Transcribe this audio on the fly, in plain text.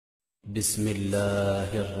بسم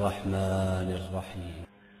الله الرحمن الرحيم.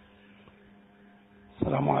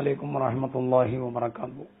 السلام عليكم ورحمة الله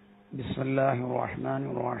وبركاته. بسم الله الرحمن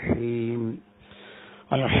الرحيم.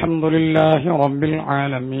 الحمد لله رب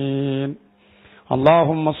العالمين.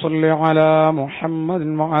 اللهم صل على محمد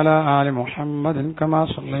وعلى آل محمد كما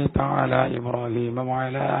صليت على إبراهيم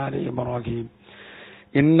وعلى آل إبراهيم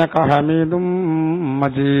إنك حميد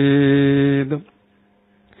مجيد.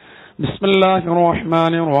 بسم الله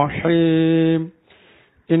الرحمن الرحيم.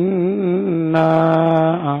 إنا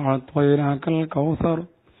أعطيناك الكوثر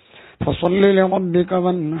فصل لربك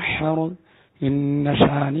وانحر إن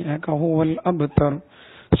شانئك هو الأبتر.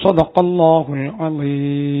 صدق الله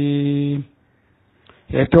العظيم.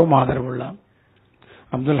 ഏറ്റവും ആദരവുള്ള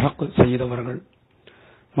അബ്ദുൽ ഹഖ് സയ്യിദ് അവർകൾ,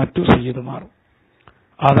 മറ്റു സയ്യിദുമാർ,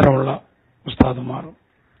 ആദരവുള്ള ഉസ്താദുമാർ,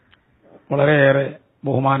 വളരെയേറെ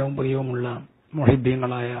ബഹുമാനവും പ്രിയവുമുള്ള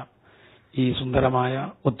മുഹിബ്ബീങ്ങളായ ഈ സുന്ദരമായ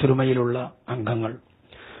ഒത്തൊരുമയിലുള്ള അംഗങ്ങൾ,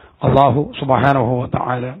 അല്ലാഹു സുബ്ഹാനഹു വ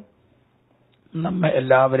തആല നമ്മെ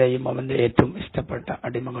എല്ലാവരെയും അവന്റെ ഏറ്റവും ഇഷ്ടപ്പെട്ട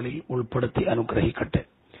അടിമകളിൽ ഉൾപ്പെടുത്തി അനുഗ്രഹിക്കട്ടെ.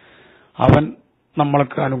 അവൻ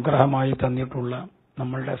നമ്മൾക്ക് അനുഗ്രഹമായി തന്നിട്ടുള്ള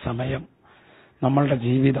നമ്മളുടെ സമയം, നമ്മളുടെ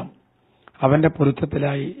ജീവിതം അവന്റെ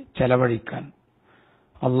പൊരുത്തത്തിലായി ചെലവഴിക്കാൻ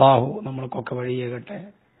അല്ലാഹു നമ്മൾക്കൊക്കെ വഴിയേകട്ടെ.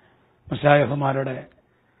 മശായിഖുമാരുടെ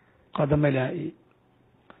ഖദമിലായി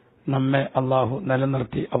നമ്മെ അല്ലാഹു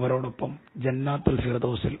നിലനിർത്തി അവരോടൊപ്പം ജന്നാത്തുൽ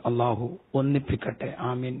ഫിർദൗസിൽ അല്ലാഹു ഒന്നിപ്പിക്കട്ടെ.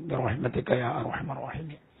 ആമീൻ ബിറഹ്മതിക യാ അർഹമർ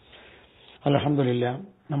റഹീമീൻ. അൽഹംദുലില്ലാ,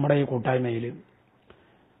 നമ്മുടെ ഈ കൂട്ടായ്മയിൽ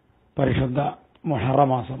പരിശുദ്ധ മുഹറം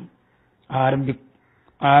മാസം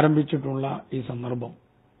ആരംഭിച്ചിട്ടുള്ള ഈ സന്ദർഭം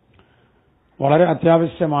വളരെ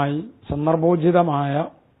അത്യാവശ്യമായി സന്ദർഭോചിതമായ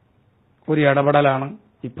ഒരു ഇടപെടലാണ്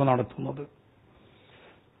ഇപ്പോൾ നടത്തുന്നത്.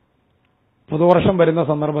 പുതുവർഷം വരുന്ന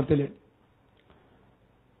സന്ദർഭത്തിൽ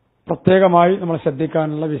പ്രത്യേകമായി നമ്മൾ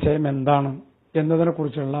ശ്രദ്ധിക്കാനുള്ള വിഷയം എന്താണ് എന്നതിനെ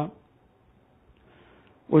കുറിച്ചുള്ള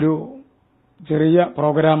ഒരു ചെറിയ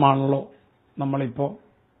പ്രോഗ്രാമാണല്ലോ നമ്മളിപ്പോൾ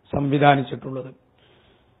സംവിധാനിച്ചിട്ടുള്ളത്.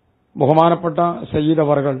 ബഹുമാനപ്പെട്ട സയ്യിദ്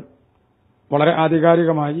അവർകൾ വളരെ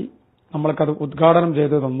ആധികാരികമായി നമ്മൾക്കത് ഉദ്ഘാടനം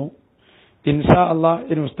ചെയ്തു തന്നു. ഇൻഷാ അല്ലാഹ്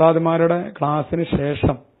ഇനി ഉസ്താദുമാരുടെ ക്ലാസ്സിന്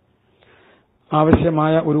ശേഷം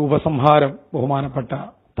ആവശ്യമായ ഒരു ഉപസംഹാരം ബഹുമാനപ്പെട്ട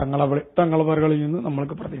തങ്ങളവറുകളിൽ നിന്ന്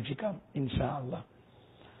നമ്മൾക്ക് പ്രതീക്ഷിക്കാം ഇൻഷാ അല്ലാഹ്.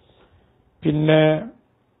 പിന്നെ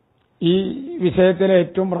ഈ വിഷയത്തിലെ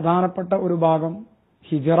ഏറ്റവും പ്രധാനപ്പെട്ട ഒരു ഭാഗം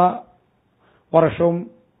ഹിജറ വർഷവും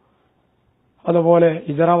അതുപോലെ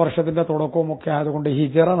ഹിജറ വർഷത്തിന്റെ തുടക്കവും ഒക്കെ ആയതുകൊണ്ട്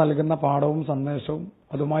ഹിജറ നൽകുന്ന പാഠവും സന്ദേശവും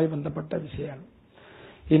അതുമായി ബന്ധപ്പെട്ട വിഷയമാണ്.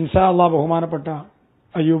 ഇൻഷാ അല്ലാഹ് ബഹുമാനപ്പെട്ട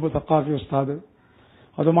അയ്യൂബ് സഖാഫി ഉസ്താദ്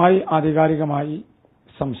അതുമായി ആധികാരികമായി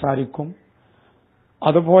സംസാരിക്കും.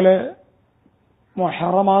 അതുപോലെ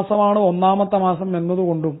മുഹറം മാസമാണ് ഒന്നാമത്തെ മാസം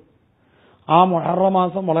എന്നതുകൊണ്ടും ആ മുഹറം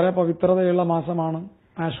മാസം വളരെ പവിത്രതയുള്ള മാസമാണ്.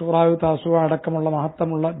 ആശൂറ, താസുഅ അടക്കമുള്ള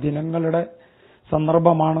മഹത്വമുള്ള ദിനങ്ങളുടെ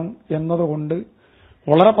സന്ദർഭമാണ് എന്നതുകൊണ്ട്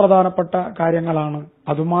വളരെ പ്രധാനപ്പെട്ട കാര്യങ്ങളാണ്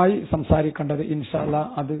അതുമായി സംസാരിക്കേണ്ടത്. ഇൻഷാ അല്ലാഹ്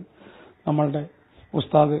അത് നമ്മളുടെ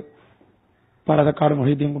ഉസ്താദ് പരതക്കാട്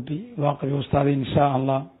മൊഹീദ്ദീൻ കുട്ടി വാഖബി ഉസ്താദ് ഇൻഷാ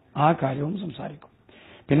അല്ലാഹ് ആ കാര്യവും സംസാരിക്കും.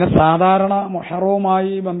 പിന്നെ സാധാരണ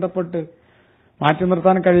മുഹറവുമായി ബന്ധപ്പെട്ട് മാറ്റി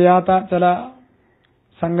നിർത്താൻ കഴിയാത്ത ചില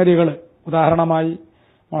സംഗതികൾ, ഉദാഹരണമായി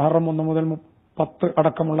മുഹറം 1 മുതൽ 10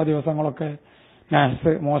 അടക്കമുള്ള ദിവസങ്ങളൊക്കെ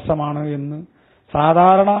നഹ്സ് മോശമാണ് എന്ന്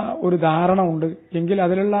സാധാരണ ഒരു ധാരണ ഉണ്ട്. എങ്കിൽ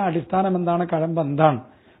അതിലുള്ള അടിസ്ഥാനം എന്താണ്, കഴമ്പ് എന്താണ്,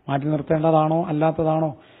 മാറ്റി നിർത്തേണ്ടതാണോ അല്ലാത്തതാണോ?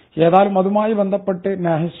 ഏതായാലും അതുമായി ബന്ധപ്പെട്ട്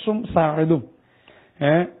നഹ്സും സഅദും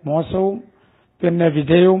മോശവും പിന്നെ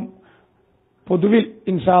വിജയവും പൊതുവിൽ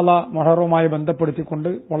ഇൻഷാ അല്ലാഹ് മുഹറവുമായി ബന്ധപ്പെടുത്തിക്കൊണ്ട്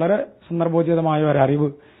വളരെ സന്ദർഭോചിതമായ ഒരു അറിവ്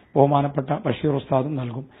ബഹുമാനപ്പെട്ട ബഷീർ ഉസ്താദും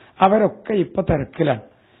നൽകും. അവരൊക്കെ ഇപ്പൊ തിരക്കിലാണ്.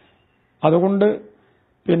 അതുകൊണ്ട്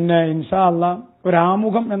പിന്നെ ഇൻഷാ അല്ലാഹ്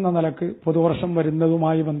ഒരാമുഖം എന്ന നിലക്ക് പുതുവർഷം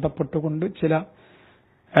വരുന്നതുമായി ബന്ധപ്പെട്ടുകൊണ്ട് ചില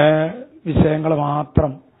വിഷയങ്ങൾ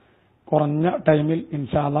മാത്രം കുറഞ്ഞ ടൈമിൽ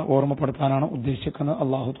ഇൻഷാ അല്ലാഹ് ഓർമ്മപ്പെടുത്താനാണ് ഉദ്ദേശിക്കുന്നത്.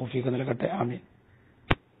 അല്ലാഹു തൗഫീഖ് നൽകട്ടെ. ആമീൻ.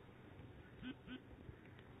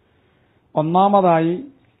 ഒന്നാമതായി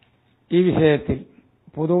ഈ വിഷയത്തിൽ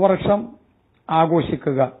പുതുവർഷം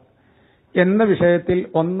ആഘോഷിക്കുക എന്ന വിഷയത്തിൽ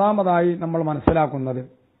ഒന്നാമതായി നമ്മൾ മനസ്സിലാക്കുന്നത്,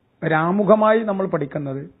 ഒരാമുഖമായി നമ്മൾ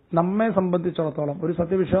പഠിക്കുന്നത്, നമ്മെ സംബന്ധിച്ചിടത്തോളം, ഒരു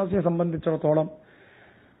സത്യവിശ്വാസിയെ സംബന്ധിച്ചിടത്തോളം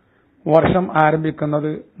വർഷം ആരംഭിക്കുന്നത്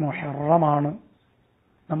മുഹറമാണ്.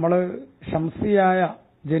 നമ്മൾ ശംസിയായ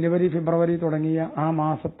ജനുവരി, ഫെബ്രുവരി തുടങ്ങിയ ആ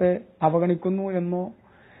മാസത്തെ അവഗണിക്കുന്നു എന്നോ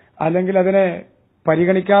അല്ലെങ്കിൽ അതിനെ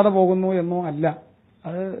പരിഗണിക്കാതെ പോകുന്നു എന്നോ അല്ല.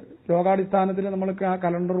 അത് ലോകാടിസ്ഥാനത്തിൽ നമ്മൾക്ക് ആ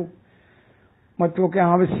കലണ്ടറും മറ്റുമൊക്കെ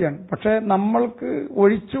ആവശ്യമാണ്. പക്ഷെ നമ്മൾക്ക്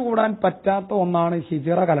ഒഴിച്ചുകൂടാൻ പറ്റാത്ത ഒന്നാണ്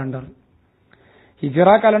ഹിജറ കലണ്ടർ. ഹിജറ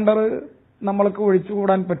കലണ്ടർ നമ്മൾക്ക്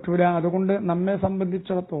ഒഴിച്ചുകൂടാൻ പറ്റൂല. അതുകൊണ്ട് നമ്മെ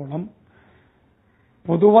സംബന്ധിച്ചിടത്തോളം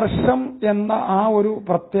പുതുവർഷം എന്ന ആ ഒരു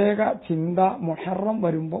പ്രത്യേക ചിന്ത മുഹറം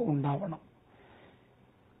വരുമ്പോൾ ഉണ്ടാവണം.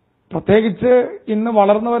 പ്രത്യേകിച്ച് ഇന്ന്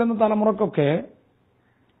വളർന്നു വരുന്ന തലമുറക്കൊക്കെ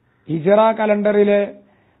ഹിജറ കലണ്ടറിലെ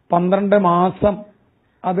 12 മാസം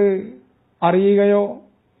അത് അറിയുകയോ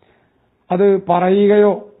അത്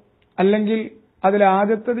പറയുകയോ അല്ലെങ്കിൽ അതിൽ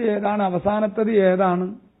ആദ്യത്തേത് ഏതാണ് അവസാനത്തേത് ഏതാണ്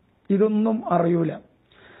ഇതൊന്നും അറിയൂല.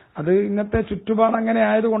 അത് ഇന്നത്തെ ചുറ്റുപാട് അങ്ങനെ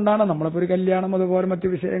ആയതുകൊണ്ടാണ് നമ്മളിപ്പോൾ ഒരു കല്യാണം അതുപോലെ മറ്റു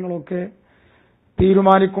വിഷയങ്ങളൊക്കെ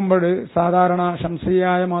തീരുമാനിക്കുമ്പോൾ സാധാരണ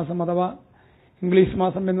ശംസിയായ മാസം അഥവാ ഇംഗ്ലീഷ്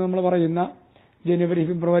മാസം എന്ന് നമ്മൾ പറയുന്ന ജനുവരി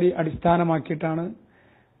ഫെബ്രുവരി അടിസ്ഥാനമാക്കിയിട്ടാണ്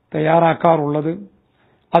തയ്യാറാക്കാറുള്ളത്.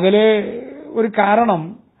 അതില് ഒരു കാരണം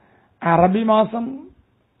അറബി മാസം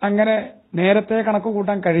അങ്ങനെ നേരത്തെ കണക്ക്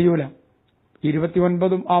കൂട്ടാൻ കഴിയൂല.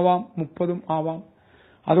 29 ആവാം 30 ആവാം.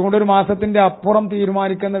 അതുകൊണ്ടൊരു മാസത്തിന്റെ അപ്പുറം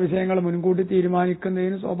തീരുമാനിക്കുന്ന വിഷയങ്ങൾ മുൻകൂട്ടി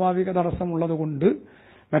തീരുമാനിക്കുന്നതിന് സ്വാഭാവിക തടസ്സമുള്ളത് കൊണ്ട്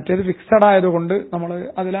മറ്റേത് ഫിക്സഡ് ആയതുകൊണ്ട് നമ്മൾ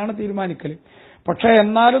അതിലാണ് തീരുമാനിക്കൽ. പക്ഷെ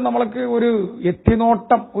എന്നാലും നമ്മൾക്ക് ഒരു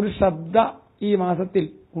എത്തിനോട്ടം ഒരു ശ്രദ്ധ ഈ മാസത്തിൽ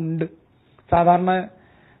ഉണ്ട്. സാധാരണ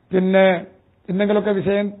പിന്നെ എന്തെങ്കിലുമൊക്കെ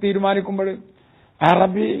വിഷയം തീരുമാനിക്കുമ്പോൾ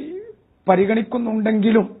അറബി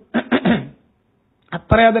പരിഗണിക്കുന്നുണ്ടെങ്കിലും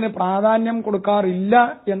അത്ര അതിന് പ്രാധാന്യം കൊടുക്കാറില്ല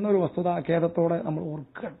എന്നൊരു വസ്തുത ഖേദത്തോടെ നമ്മൾ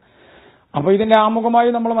ഓർക്കുകയാണ്. അപ്പൊ ഇതിന്റെ ആമുഖമായി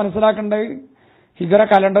നമ്മൾ മനസ്സിലാക്കേണ്ടത് ഹിജറ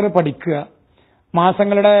കലണ്ടർ പഠിക്കുക,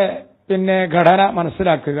 മാസങ്ങളുടെ പിന്നെ ഘടന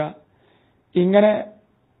മനസ്സിലാക്കുക, ഇങ്ങനെ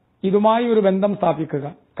ഇതുമായി ഒരു ബന്ധം സ്ഥാപിക്കുക.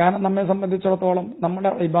 കാരണം നമ്മെ സംബന്ധിച്ചിടത്തോളം നമ്മുടെ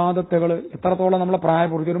ഇബാദത്തുകൾ എത്രത്തോളം നമ്മളെ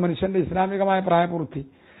പ്രായപൂർത്തി, ഒരു മനുഷ്യന്റെ ഇസ്ലാമികമായ പ്രായപൂർത്തി,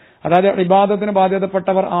 അതായത് ഇബാദത്തിന്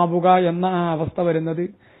ബാധ്യതപ്പെട്ടവർ ആവുക എന്ന ആ അവസ്ഥ വരുന്നത്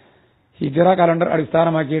ഹിജറ കലണ്ടർ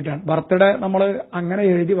അടിസ്ഥാനമാക്കിയിട്ടാണ്. ബർത്ത്ഡേ നമ്മൾ അങ്ങനെ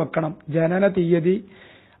എഴുതി വെക്കണം. ജനന തീയതി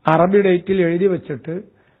അറബി ഡേറ്റിൽ എഴുതി വെച്ചിട്ട്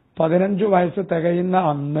 15 വയസ്സ് തികയുന്ന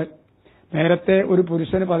അന്ന്, നേരത്തെ ഒരു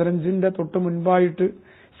പുരുഷന് 15ന്റെ തൊട്ട് മുൻപായിട്ട്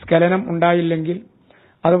സ്ഖലനം ഉണ്ടായില്ലെങ്കിൽ,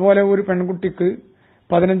 അതുപോലെ ഒരു പെൺകുട്ടിക്ക്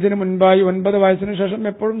 15ന് മുൻപായി 9 വയസ്സിന് ശേഷം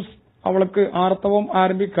എപ്പോഴും അവൾക്ക് ആർത്തവം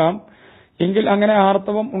ആരംഭിക്കാം എങ്കിൽ അങ്ങനെ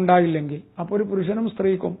ആർത്തവം ഉണ്ടായില്ലെങ്കിൽ, അപ്പോൾ ഒരു പുരുഷനും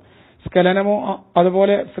സ്ത്രീക്കും സ്ഖലനമോ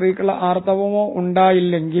അതുപോലെ സ്ത്രീക്കുള്ള ആർത്തവമോ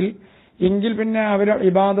ഉണ്ടായില്ലെങ്കിൽ എങ്കിൽ പിന്നെ അവർ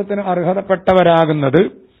ഇബാദത്തിന് അർഹതപ്പെട്ടവരാകുന്നത്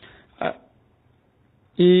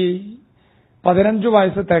ഈ 15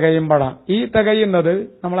 വയസ്സ് തികയുമ്പോഴാണ്. ഈ തികയുന്നത്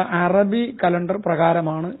നമ്മളെ അറബി കലണ്ടർ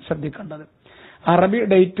പ്രകാരമാണ് ശ്രദ്ധിക്കേണ്ടത്. അറബി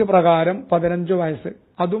ഡേറ്റ് പ്രകാരം 15 വയസ്സ്,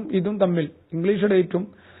 അതും ഇതും തമ്മിൽ ഇംഗ്ലീഷ് ഡേറ്റും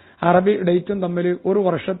അറബി ഡേറ്റും തമ്മിൽ ഒരു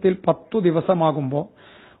വർഷത്തിൽ 10 ദിവസമാകുമ്പോൾ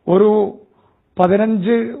ഒരു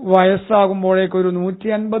 15 വയസ്സാകുമ്പോഴേക്ക് ഒരു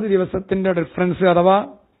 150 ദിവസത്തിന്റെ ഡിഫറൻസ് അഥവാ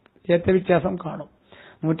വ്യത്യാസം കാണും.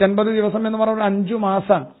 150 ദിവസം എന്ന് പറഞ്ഞാൽ 5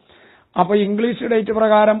 മാസമാണ്. അപ്പൊ ഇംഗ്ലീഷ് ഡേറ്റ്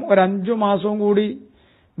പ്രകാരം ഒരു 5 മാസവും കൂടി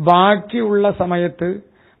ബാക്കിയുള്ള സമയത്ത്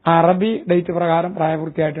അറബി ഡേറ്റ് പ്രകാരം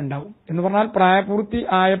പ്രായപൂർത്തിയായിട്ടുണ്ടാവും. എന്ന് പറഞ്ഞാൽ പ്രായപൂർത്തി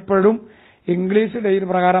ആയപ്പോഴും ഇംഗ്ലീഷ് ഡേറ്റ്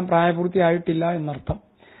പ്രകാരം പ്രായപൂർത്തി ആയിട്ടില്ല എന്നർത്ഥം.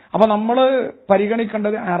 അപ്പൊ നമ്മൾ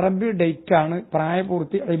പരിഗണിക്കേണ്ടത് അറബി ഡേറ്റ് ആണ്.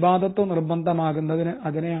 പ്രായപൂർത്തി ഇബാദത്ത് നിർബന്ധമാകുന്നതിന്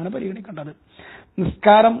അതിനെയാണ് പരിഗണിക്കേണ്ടത്.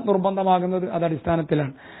 നിസ്കാരം നിർബന്ധമാകുന്നത് അത്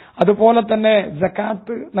അടിസ്ഥാനത്തിലാണ്. അതുപോലെ തന്നെ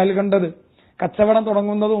സകാത്ത് നൽകേണ്ടത്, കച്ചവടം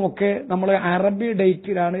തുടങ്ങുന്നതുമൊക്കെ നമ്മൾ അറബി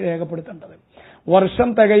ഡേറ്റിലാണ് രേഖപ്പെടുത്തേണ്ടത്. വർഷം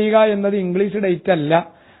തികയുക എന്നത് ഇംഗ്ലീഷ് ഡേറ്റ് അല്ല,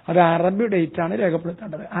 അത് അറബി ഡേറ്റ് ആണ്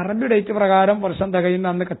രേഖപ്പെടുത്തേണ്ടത്. അറബി ഡേറ്റ് പ്രകാരം വർഷം തികയുന്ന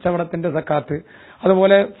അന്ന് കച്ചവടത്തിന്റെ സക്കാത്ത്,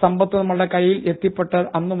 അതുപോലെ സമ്പത്ത് നമ്മളുടെ കയ്യിൽ എത്തിപ്പെട്ട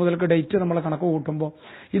അന്ന് മുതൽക്ക് ഡേറ്റ് നമ്മൾ കണക്ക് കൂട്ടുമ്പോൾ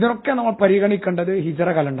ഇതിനൊക്കെ നമ്മൾ പരിഗണിക്കേണ്ടത് ഹിജറ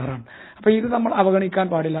കലണ്ടറാണ്. അപ്പൊ ഇത് നമ്മൾ അവഗണിക്കാൻ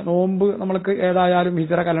പാടില്ല. നോമ്പ് നമ്മൾക്ക് ഏതായാലും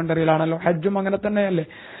ഹിജറ കലണ്ടറിലാണല്ലോ, ഹജ്ജും അങ്ങനെ തന്നെയല്ലേ.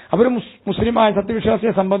 അവർ മുസ്ലിമായ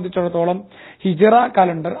സത്യവിശ്വാസിയെ സംബന്ധിച്ചിടത്തോളം ഹിജറ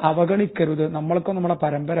കലണ്ടർ അവഗണിക്കരുത്. നമ്മൾക്കും നമ്മുടെ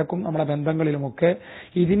പരമ്പരക്കും നമ്മുടെ ബന്ധങ്ങളിലുമൊക്കെ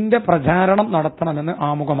ഇതിന്റെ പ്രചാരണം നടത്തണമെന്ന്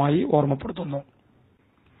ആമുഖമായി ഓർമ്മപ്പെടുത്തുന്നു.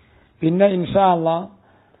 പിന്നെ ഇൻഷാ അല്ലാഹ്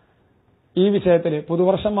ഈ വിഷയത്തിൽ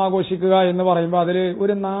പുതുവർഷം ആഘോഷിക്കുക എന്ന് പറയുമ്പോൾ അതിൽ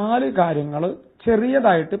ഒരു 4 കാര്യങ്ങൾ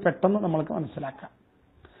ചെറിയതായിട്ട് പെട്ടെന്ന് നമ്മൾക്ക് മനസ്സിലാക്കാം.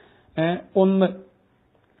 ഒന്ന്,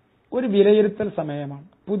 ഒരു വിലയിരുത്തൽ സമയമാണ്.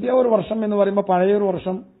 പുതിയ ഒരു വർഷം എന്ന് പറയുമ്പോൾ പഴയൊരു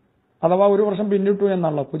വർഷം അഥവാ ഒരു വർഷം പിന്നിട്ടു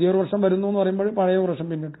എന്നാണല്ലോ. പുതിയൊരു വർഷം വരുന്നു എന്ന് പറയുമ്പോൾ പഴയ വർഷം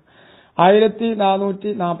പിന്നിട്ടു.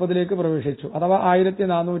 1440 പ്രവേശിച്ചു അഥവാ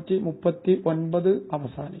 1439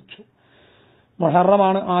 അവസാനിച്ചു.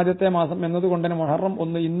 മുഹറമാണ് ആദ്യത്തെ മാസം എന്നതുകൊണ്ട് തന്നെ മുഹറം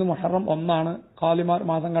 1, ഇന്ന് മുഹറം 1 കാലിമാർ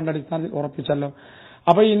മാസം കണ്ട അടിസ്ഥാനത്തിൽ ഉറപ്പിച്ചല്ലോ.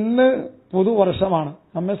 അപ്പൊ ഇന്ന് പുതുവർഷമാണ്,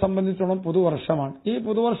 നമ്മെ സംബന്ധിച്ചിടത്തോളം പുതുവർഷമാണ്. ഈ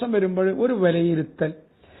പുതുവർഷം വരുമ്പോൾ ഒരു വിലയിരുത്തൽ,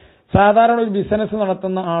 സാധാരണ ഒരു ബിസിനസ്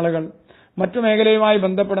നടത്തുന്ന ആളുകൾ, മറ്റു മേഖലയുമായി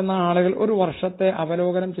ബന്ധപ്പെടുന്ന ആളുകൾ ഒരു വർഷത്തെ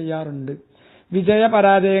അവലോകനം ചെയ്യാറുണ്ട്. വിജയ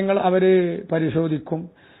പരാജയങ്ങൾ അവര് പരിശോധിക്കും.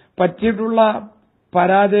 പറ്റിയിട്ടുള്ള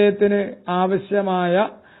പരാജയത്തിന് ആവശ്യമായ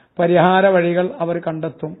പരിഹാര വഴികൾ അവർ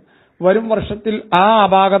കണ്ടെത്തും. വരും വർഷത്തിൽ ആ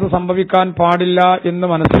അപാകത സംഭവിക്കാൻ പാടില്ല എന്ന്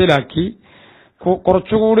മനസ്സിലാക്കി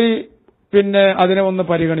കുറച്ചുകൂടി പിന്നെ അതിനെ ഒന്ന്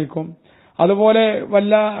പരിഗണിക്കും. അതുപോലെ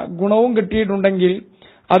വല്ല ഗുണവും കിട്ടിയിട്ടുണ്ടെങ്കിൽ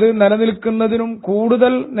അത് നിലനിൽക്കുന്നതിനും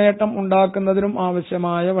കൂടുതൽ നേട്ടം ഉണ്ടാക്കുന്നതിനും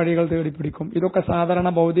ആവശ്യമായ വഴികൾ തേടിപ്പിടിക്കും. ഇതൊക്കെ സാധാരണ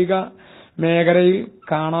ഭൗതിക മേഖലയിൽ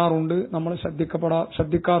കാണാറുണ്ട്, നമ്മൾ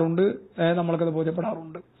ശ്രദ്ധിക്കാറുണ്ട്, നമ്മൾക്കത്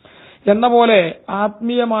ബോധ്യപ്പെടാറുണ്ട്. എന്ന പോലെ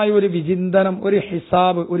ആത്മീയമായ ഒരു വിചിന്തനം, ഒരു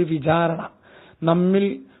ഹിസാബ്, ഒരു വിചാരണ നമ്മിൽ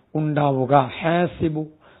ഉണ്ടാവുക. ഹാസിബു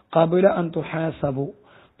ഖബല അൻ തുഹാസബു.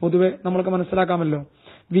 പൊതുവെ നമ്മൾക്ക് മനസ്സിലാക്കാമല്ലോ,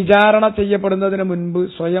 വിചാരണ ചെയ്യപ്പെടുന്നതിന് മുൻപ്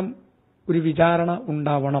സ്വയം ഒരു വിചാരണ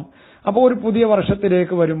ഉണ്ടാവണം. അപ്പോൾ ഒരു പുതിയ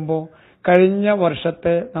വർഷത്തിലേക്ക് വരുമ്പോൾ കഴിഞ്ഞ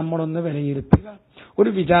വർഷത്തെ നമ്മളൊന്ന് വിലയിരുത്തുക, ഒരു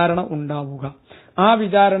വിചാരണ ഉണ്ടാവുക. ആ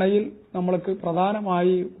വിചാരണയിൽ നമ്മൾക്ക്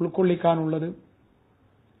പ്രധാനമായി ഉൾക്കൊള്ളിക്കാനുള്ളത്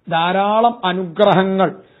ധാരാളം അനുഗ്രഹങ്ങൾ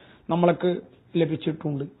നമ്മൾക്ക്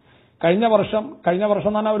ലഭിച്ചിട്ടുണ്ട്. കഴിഞ്ഞ വർഷം എന്ന്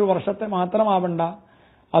പറഞ്ഞാൽ ഒരു വർഷത്തെ മാത്രമാവണ്ട,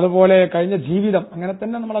 അതുപോലെ കഴിഞ്ഞ ജീവിതം അങ്ങനെ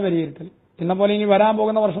തന്നെ നമ്മളെ വിലയിരുത്തൽ. എന്ന പോലെ ഇനി വരാൻ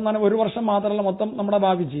പോകുന്ന വർഷം തന്നെ ഒരു വർഷം മാത്രമല്ല, മൊത്തം നമ്മുടെ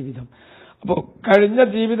ഭാവി ജീവിതം. അപ്പോൾ കഴിഞ്ഞ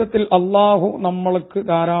ജീവിതത്തിൽ അള്ളാഹു നമ്മൾക്ക്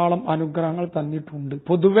ധാരാളം അനുഗ്രഹങ്ങൾ തന്നിട്ടുണ്ട്.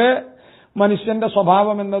 പൊതുവെ മനുഷ്യന്റെ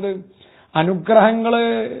സ്വഭാവം എന്നത് അനുഗ്രഹങ്ങൾ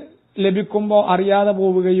ലഭിക്കുമ്പോൾ അറിയാതെ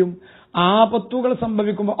പോവുകയും ആപത്തുകൾ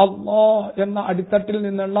സംഭവിക്കുമ്പോൾ അല്ലാഹ് എന്ന അടിത്തട്ടിൽ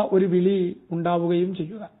നിന്നുള്ള ഒരു വിളി ഉണ്ടാവുകയും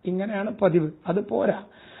ചെയ്യുക, ഇങ്ങനെയാണ് പതിവ്. അത് പോരാ.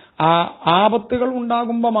 ആപത്തുകൾ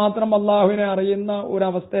ഉണ്ടാകുമ്പോൾ മാത്രം അള്ളാഹുവിനെ അറിയുന്ന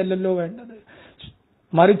ഒരവസ്ഥയല്ലല്ലോ വേണ്ടത്.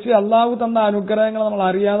 മറിച്ച് അള്ളാഹു തന്ന അനുഗ്രഹങ്ങൾ നമ്മൾ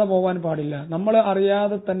അറിയാതെ പോകാൻ പാടില്ല. നമ്മൾ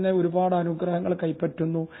അറിയാതെ തന്നെ ഒരുപാട് അനുഗ്രഹങ്ങൾ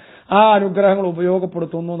കൈപ്പറ്റുന്നു, ആ അനുഗ്രഹങ്ങൾ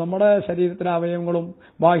ഉപയോഗപ്പെടുത്തുന്നു. നമ്മുടെ ശരീരത്തിലെ അവയവങ്ങളും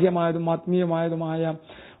ബാഹ്യമായതും ആത്മീയമായതുമായ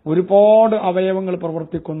ഒരുപാട് അവയവങ്ങൾ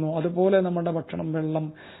പ്രവർത്തിക്കുന്നു. അതുപോലെ നമ്മുടെ ഭക്ഷണം, വെള്ളം,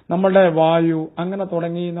 നമ്മുടെ വായു, അങ്ങനെ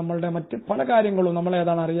തുടങ്ങി നമ്മളുടെ മറ്റ് പല കാര്യങ്ങളും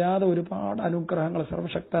നമ്മളേതാണ് അറിയാതെ ഒരുപാട് അനുഗ്രഹങ്ങൾ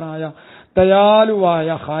സർവശക്തനായ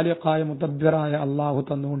ദയാലുവായ ഖാലിഖായ മുദബ്ബിറായ അള്ളാഹു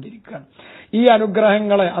തന്നുകൊണ്ടിരിക്കുകയാണ്. ഈ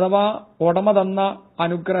അനുഗ്രഹങ്ങളെ അഥവാ ഉടമ തന്ന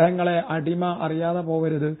അനുഗ്രഹങ്ങളെ അടിമ അറിയാതെ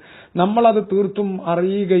പോകരുത്. നമ്മളത് തീർത്തും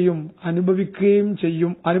അറിയുകയും അനുഭവിക്കുകയും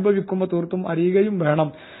ചെയ്യും. അനുഭവിക്കുമ്പോൾ തീർത്തും അറിയുകയും വേണം.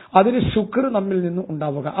 അതിന് ശുക്ർ നമ്മിൽ നിന്ന്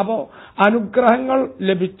ഉണ്ടാവുക. അപ്പോ അനുഗ്രഹങ്ങൾ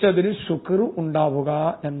ലഭിച്ചതിന് ശുക്ർ ഉണ്ടാവുക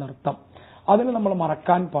എന്നർത്ഥം. അതിന് നമ്മൾ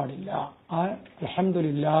മറക്കാൻ പാടില്ല.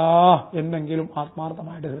 അൽഹംദുലില്ലാഹ് എന്നെങ്കിലും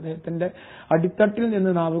ആത്മാർത്ഥമായിട്ട് ഹൃദയത്തിന്റെ അടിത്തട്ടിൽ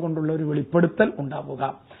നിന്ന് നാവ് കൊണ്ടുള്ള ഒരു വെളിപ്പെടുത്തൽ ഉണ്ടാവുക.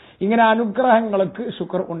 ഇങ്ങനെ അനുഗ്രഹങ്ങൾക്ക്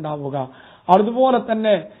ശുക്ർ ഉണ്ടാവുക. അതുപോലെ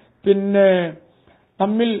തന്നെ പിന്നെ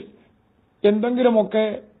നമ്മിൽ എന്തെങ്കിലുമൊക്കെ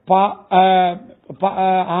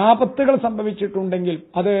ആപത്തുകൾ സംഭവിച്ചിട്ടുണ്ടെങ്കിൽ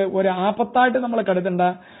അത് ഒരു ആപത്തായിട്ട് നമ്മൾ കരുതണ്ട.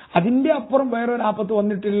 അതിന്റെ അപ്പുറം വേറൊരു ആപത്ത്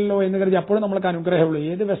വന്നിട്ടില്ലല്ലോ എന്ന് കരുതി അപ്പോഴും നമ്മൾക്ക് അനുഗ്രഹമുള്ളൂ.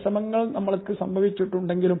 ഏത് വിഷമങ്ങൾ നമ്മൾക്ക്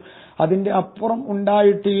സംഭവിച്ചിട്ടുണ്ടെങ്കിലും അതിന്റെ അപ്പുറം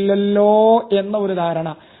ഉണ്ടായിട്ടില്ലല്ലോ എന്ന ഒരു ധാരണ.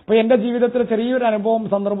 അപ്പൊ എന്റെ ജീവിതത്തിൽ ചെറിയൊരു അനുഭവം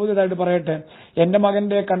സന്ദർഭോചിതമായിട്ട് പറയട്ടെ. എന്റെ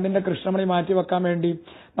മകന്റെ കണ്ണിന്റെ കൃഷ്ണമണി മാറ്റിവെക്കാൻ വേണ്ടി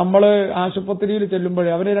നമ്മൾ ആശുപത്രിയിൽ ചെല്ലുമ്പോൾ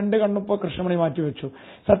അവര് 2 കണ്ണിപ്പോ കൃഷ്ണമണി മാറ്റിവെച്ചു.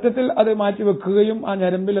 സത്യത്തിൽ അത് മാറ്റിവെക്കുകയും ആ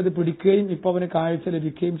ഞരമ്പിൽ അത് പിടിക്കുകയും ഇപ്പൊ അവന് കാഴ്ച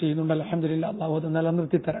ലഭിക്കുകയും ചെയ്യുന്നുണ്ട്. അൽഹംദുലില്ലാഹ്, അല്ലാഹു അത്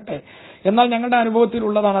നിലനിർത്തി തരട്ടെ. എന്നാൽ ഞങ്ങളുടെ അനുഭവത്തിൽ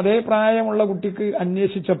ഉള്ളതാണ്, അതേ പ്രായമുള്ള കുട്ടിക്ക്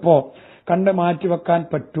അന്വേഷിച്ചപ്പോ കണ്ട് മാറ്റിവെക്കാൻ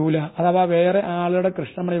പറ്റൂല. അഥവാ വേറെ ആളുടെ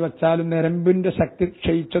കൃഷ്ണമണി വെച്ചാലും ഞരമ്പിന്റെ ശക്തി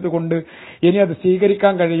ക്ഷയിച്ചത് കൊണ്ട് ഇനി അത്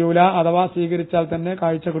സ്വീകരിക്കാൻ കഴിയൂല, അഥവാ സ്വീകരിച്ചാൽ തന്നെ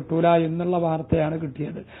കാഴ്ച കിട്ടൂല എന്നുള്ള വാർത്തയാണ്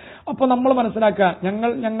കിട്ടിയത്. അപ്പൊ നമ്മൾ മനസ്സിലാക്കുക,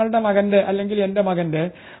 ഞങ്ങളുടെ മകന്റെ അല്ലെങ്കിൽ എന്റെ മകന്റെ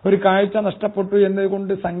ഒരു കാഴ്ച നഷ്ടപ്പെട്ടു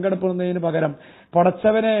എന്നതുകൊണ്ട് സങ്കടപ്പെടുന്നതിന് പകരം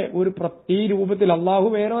പടച്ചവനെ ഈ രൂപത്തിൽ അള്ളാഹു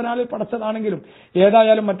വേറെ ഒരാളിൽ പടച്ചതാണെങ്കിലും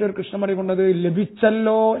ഏതായാലും മറ്റൊരു കൃഷ്ണമണി കൊണ്ടത്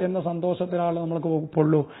ലഭിച്ചല്ലോ എന്ന സന്തോഷത്തിലാണ് നമ്മൾക്ക്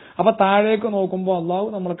വകുപ്പുള്ളൂ. അപ്പൊ താഴേക്ക് നോക്കുമ്പോൾ അള്ളാഹു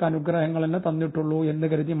നമ്മൾക്ക് അനുഗ്രഹങ്ങൾ തന്നെ തന്നിട്ടുള്ളൂ എന്ന്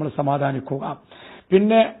കരുതി നമ്മൾ സമാധാനിക്കുക.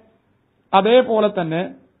 പിന്നെ അതുപോലെ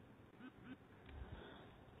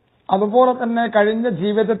തന്നെ കഴിഞ്ഞ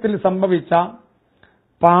ജീവിതത്തിൽ സംഭവിച്ച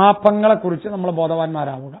പാപങ്ങളെ കുറിച്ച് നമ്മൾ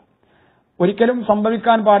ബോധവാന്മാരാവുക. ഒരിക്കലും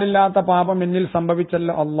സംഭവിക്കാൻ പാടില്ലാത്ത പാപം എന്നിൽ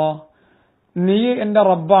സംഭവിച്ചല്ലോ അല്ലാഹ്, നീ എന്റെ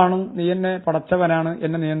റബ്ബാണ്, നീ എന്നെ പടച്ചവനാണ്,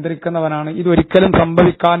 എന്നെ നിയന്ത്രിക്കുന്നവനാണ്, ഇതൊരിക്കലും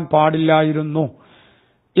സംഭവിക്കാൻ പാടില്ലായിരുന്നു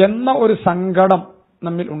എന്ന ഒരു സങ്കടം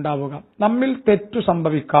നമ്മിൽ ഉണ്ടാവുക. നമ്മിൽ തെറ്റു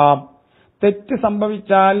സംഭവിക്കാം. തെറ്റ്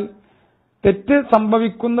സംഭവിച്ചാൽ തെറ്റ്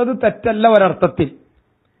സംഭവിക്കുന്നത് തെറ്റല്ല ഒരർത്ഥത്തിൽ.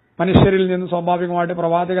 മനുഷ്യരിൽ നിന്ന് സ്വാഭാവികമായിട്ട്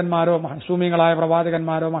പ്രവാചകന്മാരോ മഹ്സൂമികളായ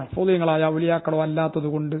പ്രവാചകന്മാരോ മഹ്ഫൂദികളായ ഔലിയാക്കളോ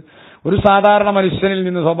അല്ലാത്തതുകൊണ്ട് ഒരു സാധാരണ മനുഷ്യനിൽ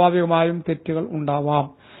നിന്ന് സ്വാഭാവികമായും തെറ്റുകൾ ഉണ്ടാവാം.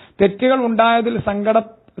 തെറ്റുകൾ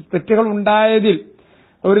ഉണ്ടായതിൽ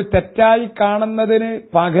ഒരു തെറ്റായി കാണുന്നതിന്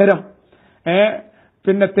പകരം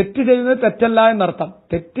പിന്നെ തെറ്റ് ചെയ്യുന്നത് തെറ്റല്ല എന്നർത്ഥം.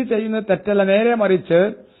 തെറ്റ് ചെയ്യുന്നത് തെറ്റല്ല, നേരെ മറിച്ച്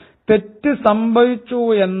തെറ്റ് സംഭവിച്ചു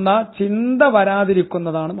എന്ന ചിന്ത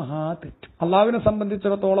വരാതിരിക്കുന്നതാണ് മഹാതെറ്റ്. അള്ളാഹുവിനെ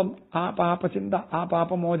സംബന്ധിച്ചിടത്തോളം ആ പാപചിന്ത, ആ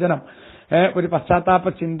പാപമോചനം ഒരു പശ്ചാത്താപ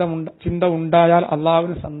ചിന്ത ഉണ്ടായാൽ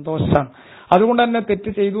അള്ളാഹുവിന് സന്തോഷമാണ്. അതുകൊണ്ട് തന്നെ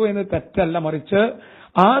തെറ്റ് ചെയ്തു എന്ന് തെറ്റല്ല, മറിച്ച്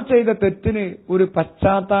ആ ചെയ്ത തെറ്റിന് ഒരു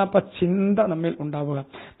പശ്ചാത്താപ ചിന്ത നമ്മിൽ ഉണ്ടാവുക.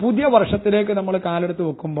 പുതിയ വർഷത്തിലേക്ക് നമ്മൾ കാലെടുത്ത്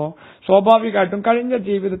വെക്കുമ്പോൾ സ്വാഭാവികമായിട്ടും കഴിഞ്ഞ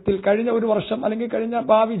ജീവിതത്തിൽ, കഴിഞ്ഞ ഒരു വർഷം അല്ലെങ്കിൽ കഴിഞ്ഞ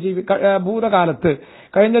ഭൂതകാലത്ത്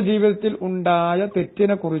കഴിഞ്ഞ ജീവിതത്തിൽ ഉണ്ടായ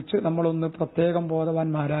തെറ്റിനെ കുറിച്ച് നമ്മളൊന്ന് പ്രത്യേകം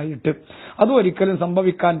ബോധവാന്മാരായിട്ട് അത് ഒരിക്കലും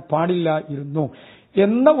സംഭവിക്കാൻ പാടില്ലായിരുന്നു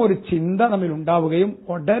എന്ന ഒരു ചിന്ത നമ്മിൽ ഉണ്ടാവുകയും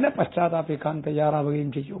ഉടനെ പശ്ചാത്താപിക്കാൻ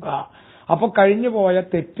തയ്യാറാവുകയും ചെയ്യുക. അപ്പൊ കഴിഞ്ഞുപോയ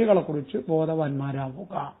തെറ്റുകളെ കുറിച്ച്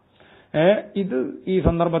ബോധവാന്മാരാവുക. ഇത് ഈ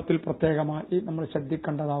സന്ദർഭത്തിൽ പ്രത്യേകമായി നമ്മൾ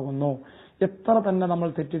ശ്രദ്ധിക്കേണ്ടതാകുന്നു. എത്ര തന്നെ നമ്മൾ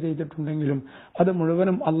തെറ്റ് ചെയ്തിട്ടുണ്ടെങ്കിലും അത്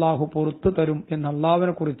മുഴുവനും അള്ളാഹു പൊറത്തു തരും എന്ന്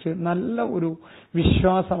അള്ളാഹുവിനെ കുറിച്ച് നല്ല ഒരു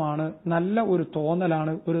വിശ്വാസമാണ്, നല്ല ഒരു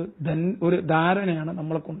തോന്നലാണ്, ഒരു ധാരണയാണ്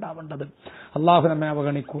നമ്മൾക്ക് ഉണ്ടാവേണ്ടത്. അള്ളാഹു നമ്മെ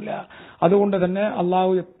അവഗണിക്കൂല. അതുകൊണ്ട് തന്നെ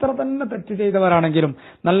അള്ളാഹു എത്ര തന്നെ തെറ്റ് ചെയ്തവരാണെങ്കിലും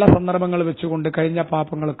നല്ല സന്ദർഭങ്ങൾ വെച്ചുകൊണ്ട് കഴിഞ്ഞ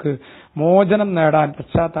പാപങ്ങൾക്ക് മോചനം നേടാൻ,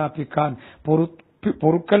 പശ്ചാത്താപിക്കാൻ,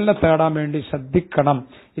 പൊറുക്കലിനെ തേടാൻ വേണ്ടി ശ്രദ്ധിക്കണം,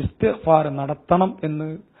 ഇസ്തിഗ്ഫാർ നടത്തണം എന്ന്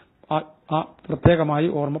പ്രത്യേകമായി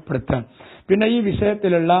ഓർമ്മപ്പെടുത്താൻ. പിന്നെ ഈ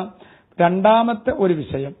വിഷയത്തിലുള്ള രണ്ടാമത്തെ ഒരു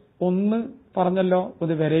വിഷയം, ഒന്ന് പറഞ്ഞല്ലോ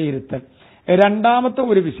ഒരു വിലയിരുത്തൽ. രണ്ടാമത്തെ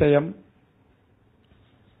ഒരു വിഷയം,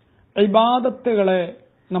 ഇബാദത്തുകളെ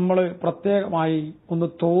നമ്മൾ പ്രത്യേകമായി ഒന്ന്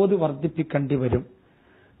തോത് വർദ്ധിപ്പിക്കേണ്ടി വരും.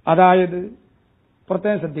 അതായത്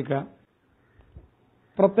പ്രത്യേകം ശ്രദ്ധിക്കുക,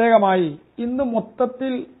 പ്രത്യേകമായി ഇന്ന്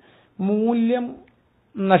മൊത്തത്തിൽ മൂല്യം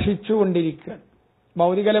നശിച്ചുകൊണ്ടിരിക്കുക.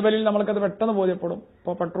 ഭൗതിക ലെവലിൽ നമ്മൾക്കത് പെട്ടെന്ന് ബോധ്യപ്പെടും.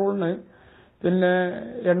 ഇപ്പോൾ പെട്രോളിന് പിന്നെ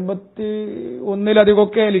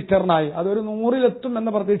 81-ലധികമൊക്കെ ലിറ്ററിനായി, അതൊരു 100-ലെത്തും എന്ന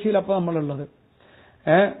പ്രതീക്ഷയിൽ അപ്പോൾ നമ്മളുള്ളത്.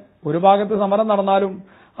 ഒരു ഭാഗത്ത് സമരം നടന്നാലും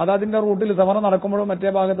അത് അതിന്റെ റൂട്ടിൽ സമരം നടക്കുമ്പോഴും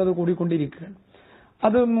മറ്റേ ഭാഗത്ത് അത് കൂടിക്കൊണ്ടിരിക്കുകയാണ്.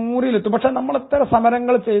 അത് 100-ലെത്തും. പക്ഷെ നമ്മൾ എത്ര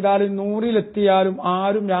സമരങ്ങൾ ചെയ്താലും 100-ലെത്തിയാലും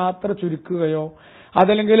ആരും യാത്ര ചുരുക്കുകയോ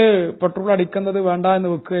അതല്ലെങ്കിൽ പെട്രോൾ അടിക്കുന്നത് വേണ്ട എന്ന്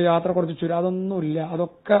വെക്കുകയോ യാത്ര കുറച്ച് അതൊന്നുമില്ല.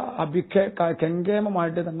 അതൊക്കെ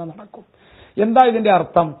കെങ്കേമമായിട്ട് തന്നെ നടക്കും. എന്താ ഇതിന്റെ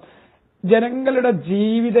അർത്ഥം? ജനങ്ങളുടെ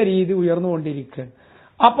ജീവിത രീതി ഉയർന്നുകൊണ്ടിരിക്കുക.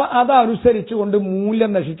 അപ്പൊ അതനുസരിച്ചുകൊണ്ട്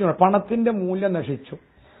മൂല്യം നശിച്ചു, പണത്തിന്റെ മൂല്യം നശിച്ചു.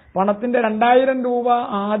 പണത്തിന്റെ 2000 രൂപ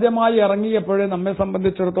ആദ്യമായി ഇറങ്ങിയപ്പോഴേ നമ്മെ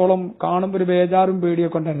സംബന്ധിച്ചിടത്തോളം കാണുമ്പോൾ ഒരു ബേജാറും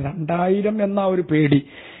പേടിയൊക്കെ ഉണ്ടായിരുന്നു. 2000 എന്ന ഒരു പേടി.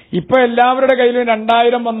 ഇപ്പൊ എല്ലാവരുടെ കയ്യിലും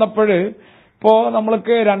 2000 വന്നപ്പോൾ ഇപ്പോ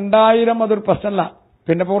നമ്മൾക്ക് 2000 അതൊരു പ്രശ്നമല്ല.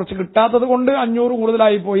 പിന്നെ കുറച്ച് കിട്ടാത്തത് കൊണ്ട് 500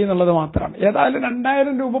 കൂടുതലായി പോയി എന്നുള്ളത് മാത്രമാണ്. ഏതായാലും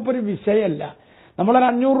 2000 രൂപ ഇപ്പൊ ഒരു വിഷയമല്ല. നമ്മളൊരു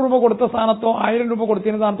 500 രൂപ കൊടുത്ത സ്ഥാനത്തോ 1000 രൂപ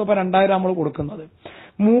കൊടുത്തതിന് സ്ഥാനത്തോ ഇപ്പൊ 2000 നമ്മൾ കൊടുക്കുന്നത്.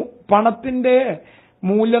 പണത്തിന്റെ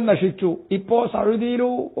മൂല്യം നശിച്ചു. ഇപ്പോ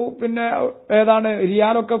സൗദിയിലും പിന്നെ ഏതാണ്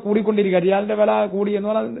റിയാലൊക്കെ കൂടിക്കൊണ്ടിരിക്കുക. റിയാലിന്റെ വില കൂടി എന്ന്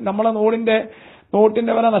പറഞ്ഞാൽ നമ്മളെ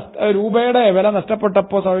നോട്ടിന്റെ വില രൂപയുടെ വില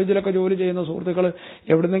നഷ്ടപ്പെട്ടപ്പോൾ സൗദിയിലൊക്കെ ജോലി ചെയ്യുന്ന സുഹൃത്തുക്കൾ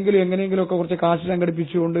എവിടുന്നെങ്കിലും എങ്ങനെയെങ്കിലും ഒക്കെ കുറച്ച് കാശ്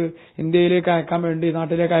സംഘടിപ്പിച്ചുകൊണ്ട് ഇന്ത്യയിലേക്ക് അയക്കാൻ വേണ്ടി,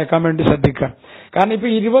 നാട്ടിലേക്ക് അയക്കാൻ വേണ്ടി ശ്രദ്ധിക്കുക. കാരണം ഇപ്പൊ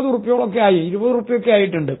 20 റുപ്യോളൊക്കെ ആയി, 20 റുപ്യൊക്കെ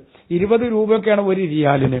ആയിട്ടുണ്ട്. 20 രൂപയൊക്കെയാണ് ഒരു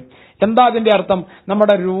റിയാലിന്. എന്താ അതിന്റെ അർത്ഥം?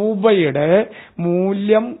 നമ്മുടെ രൂപയുടെ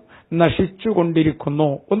മൂല്യം നശിച്ചുകൊണ്ടിരിക്കുന്നു.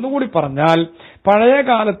 ഒന്നുകൂടി പറഞ്ഞാൽ, പഴയ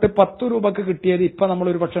കാലത്ത് 10 രൂപക്ക് കിട്ടിയത് ഇപ്പൊ നമ്മൾ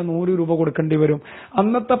ഒരു പക്ഷെ 100 രൂപ കൊടുക്കേണ്ടി വരും.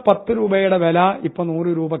 അന്നത്തെ 10 രൂപയുടെ വില ഇപ്പൊ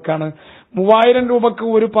 100 രൂപക്കാണ്. 3000 രൂപക്ക്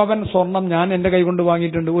ഒരു പവൻ സ്വർണം ഞാൻ എന്റെ കൈകൊണ്ട്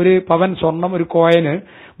വാങ്ങിയിട്ടുണ്ട്. ഒരു പവൻ സ്വർണം, ഒരു കോയിന്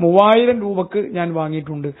 3000 രൂപക്ക് ഞാൻ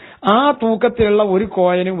വാങ്ങിയിട്ടുണ്ട്. ആ തൂക്കത്തിലുള്ള ഒരു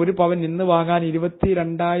കോയിന് ഒരു പവൻ ഇന്ന് വാങ്ങാൻ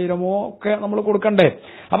 22,000 ഒക്കെ നമ്മൾ കൊടുക്കണ്ടേ?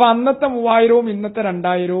 അപ്പൊ അന്നത്തെ 3000-ഉം ഇന്നത്തെ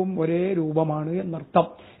 2000-ഉം ഒരേ രൂപമാണ് എന്നർത്ഥം.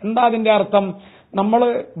 എന്താ അതിന്റെ അർത്ഥം? നമ്മൾ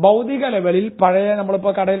ഭൗതിക ലെവലിൽ പഴയ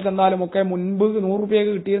നമ്മളിപ്പോ കടയിൽ ചെന്നാലും ഒക്കെ മുൻപ് 100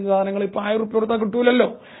 രൂപയ്ക്ക് കിട്ടിയിരുന്ന സാധനങ്ങൾ ഇപ്പൊ 1000 രൂപ കൊടുത്താൽ കിട്ടൂലല്ലോ.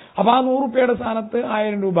 അപ്പൊ ആ 100 രൂപയുടെ സ്ഥാനത്ത്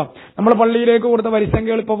 1000 രൂപ. നമ്മൾ പള്ളിയിലേക്ക് കൊടുത്ത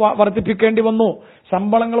വരിസംഖ്യകൾ ഇപ്പൊ വർദ്ധിപ്പിക്കേണ്ടി വന്നു,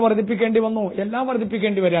 ശമ്പളങ്ങൾ വർദ്ധിപ്പിക്കേണ്ടി വന്നു, എല്ലാം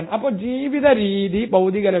വർദ്ധിപ്പിക്കേണ്ടി വരികയാണ്. അപ്പൊ ജീവിത രീതി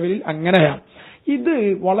ഭൗതിക ലെവലിൽ അങ്ങനെയാണ്. ഇത്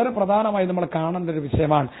വളരെ പ്രധാനമായി നമ്മൾ കാണേണ്ട ഒരു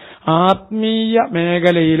വിഷയമാണ്. ആത്മീയ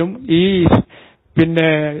മേഖലയിലും ഈ പിന്നെ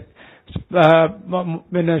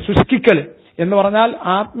ശുഷ്കിക്കല് എന്ന് പറഞ്ഞാൽ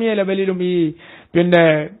ആത്മീയ ലെവലിലും ഈ പിന്നെ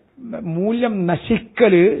മൂല്യം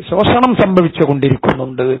നശിക്കല്, ശോഷണം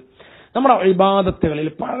സംഭവിച്ചുകൊണ്ടിരിക്കുന്നുണ്ട്. നമ്മുടെ ഇബാദത്തുകളിൽ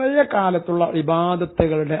പഴയ കാലത്തുള്ള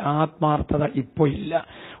ഇബാദത്തുകളുടെ ആത്മാർത്ഥത ഇപ്പോ ഇല്ല.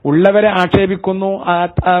 ഉള്ളവരെ ആക്ഷേപിക്കുന്നു,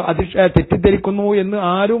 തെറ്റിദ്ധരിക്കുന്നു എന്ന്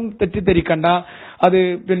ആരും തെറ്റിദ്ധരിക്കണ്ട. അത്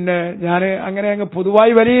പിന്നെ ഞാൻ അങ്ങനെ അങ്ങ്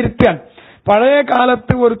പൊതുവായി വിലയിരുത്താൻ, പഴയ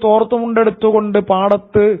കാലത്ത് ഒരു തോർത്തുമുണ്ടെടുത്തുകൊണ്ട്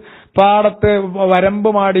പാടത്ത് വരമ്പ്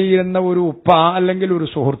മാടിയിരുന്ന ഒരു ഉപ്പ അല്ലെങ്കിൽ ഒരു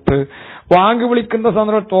സുഹൃത്ത് വാങ്ങി വിളിക്കുന്ന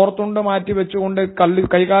സന്ദർഭം തോർത്തുണ്ട് മാറ്റി വെച്ചുകൊണ്ട്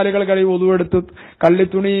കൈകാലുകൾ കഴിവ് ഒതുവെടുത്ത്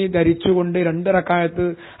കള്ളിത്തുണി ധരിച്ചുകൊണ്ട് 2 റക്അത്ത്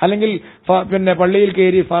അല്ലെങ്കിൽ പിന്നെ പള്ളിയിൽ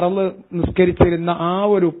കയറി ഫറള് നിസ്കരിച്ചിരുന്ന ആ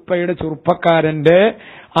ഒരു ഉപ്പയുടെ ചെറുപ്പക്കാരന്റെ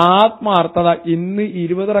ആത്മാർത്ഥത ഇന്ന്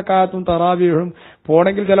 20 റക്അത്തും തറാവീഹും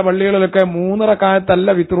പോണെങ്കിൽ ചില പള്ളികളിലൊക്കെ 3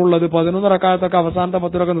 റക്അത്തല്ല വിത്റുള്ളത്, 11 റക്അത്തൊക്കെ അവസാനത്തെ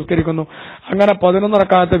 10 നിസ്കരിക്കുന്നു. അങ്ങനെ 11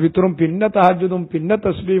 റക്അത്ത് വിത്റും പിന്നെ തഹജ്ജുദും പിന്നെ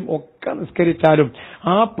തസ്ബീഹും ഒക്കെ നിസ്കരിച്ചാലും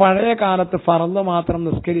ആ പഴയ കാലത്ത് ഫർള് മാത്രം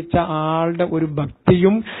നിസ്കരിച്ച ആളുടെ ഒരു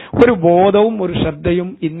ഭക്തിയും ഒരു ബോധവും ഒരു ശ്രദ്ധയും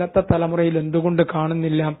ഇന്നത്തെ തലമുറയിൽ എന്തുകൊണ്ട്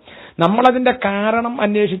കാണുന്നില്ല? നമ്മളതിന്റെ കാരണം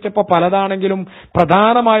അന്വേഷിച്ചപ്പോൾ പലതാണെങ്കിലും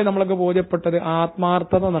പ്രധാനമായി നമ്മൾക്ക് ബോധ്യപ്പെട്ടത്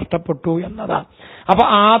ആത്മാർത്ഥത നഷ്ടപ്പെട്ടു എന്നതാണ്. അപ്പൊ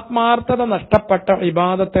ആത്മാർത്ഥത നഷ്ടപ്പെട്ട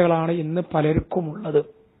ഇബാദത്തുകളാണ് ഇന്ന് പലർക്കും ഉള്ളത്.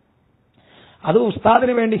 അത്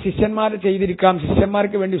ഉസ്താദിന് വേണ്ടി ശിഷ്യന്മാർ ചെയ്തിരിക്കാം,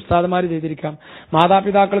 ശിഷ്യന്മാർക്ക് വേണ്ടി ഉസ്താദന്മാർ ചെയ്തിരിക്കാം,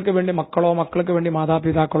 മാതാപിതാക്കൾക്ക് വേണ്ടി മക്കളോ മക്കൾക്ക് വേണ്ടി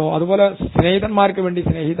മാതാപിതാക്കളോ, അതുപോലെ സ്നേഹിതന്മാർക്ക് വേണ്ടി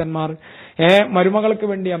സ്നേഹിതന്മാർ, മരുമകൾക്ക്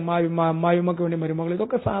വേണ്ടി അമ്മായിമ്മ, അമ്മായിമ്മക്ക് വേണ്ടി മരുമകൾ.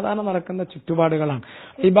 ഇതൊക്കെ സാധാരണ നടക്കുന്ന ചുറ്റുപാടുകളാണ്.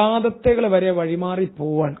 ഇബാദത്തുകൾ വരെ വഴിമാറി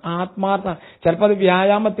പോവാൻ ആത്മാർത്ഥ. ചിലപ്പോൾ അത്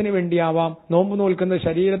വ്യായാമത്തിന് വേണ്ടിയാവാം, നോമ്പ് നോൽക്കുന്നത്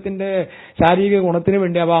ശരീരത്തിന്റെ ശാരീരിക ഗുണത്തിന്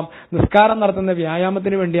വേണ്ടിയാവാം, നിസ്കാരം നടത്തുന്ന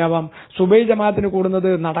വ്യായാമത്തിന് വേണ്ടിയാവാം, സുബൈ ജമാഅത്തിന് കൂടുന്നത്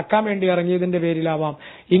നടക്കാൻ വേണ്ടി ഇറങ്ങിയതിന്റെ പേരിലാവാം.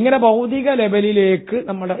 ഇങ്ങനെ ഭൗതിക ലെവലിലേക്ക്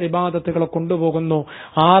നമ്മുടെ ഇബാദത്തുകളെ കൊണ്ടുപോകുന്നു,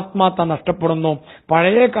 ആത്മാർത്ഥ നഷ്ടപ്പെടുന്നു.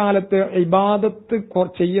 പഴയ കാലത്ത് ഇബാദത്ത്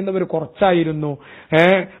ചെയ്യുന്നവർ കുറച്ചായിരുന്നു,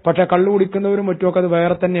 പക്ഷെ കള്ളു കുടിക്കുന്നവരും മറ്റുമൊക്കെ അത്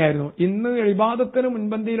വേറെ തന്നെയായിരുന്നു. ഇന്ന് ഇബാദത്തിന്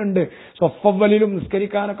മുൻപന്തിയിലുണ്ട്. സ്വഫവ്വലിലും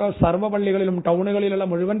നിസ്കരിക്കാനൊക്കെ സർവ്വ പള്ളികളിലും ടൗണുകളിലുള്ള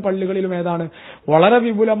മുഴുവൻ പള്ളികളിലും ഏതാണ് വളരെ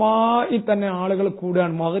വിപുലമായി തന്നെ ആളുകൾ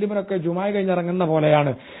കൂടുകയാണ്. മഗ്‌രിബിനൊക്കെ ജുമാ കഴിഞ്ഞിറങ്ങുന്ന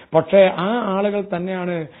പോലെയാണ്. പക്ഷേ ആ ആളുകൾ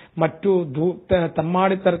തന്നെയാണ് മറ്റു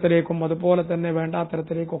തമ്മാടിത്തരത്തിലേക്കും അതുപോലെ തന്നെ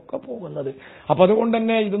വേണ്ടാത്തരത്തിലേക്കും ഒക്കെ പോകുന്നത്. അപ്പൊ അതുകൊണ്ട്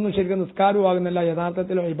തന്നെ ഇതൊന്നും ശരിക്കും നിസ്കാരമാകുന്നില്ല,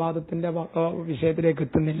 യഥാർത്ഥത്തിൽ ഇബാദത്തിന്റെ വിഷയത്തിലേക്ക്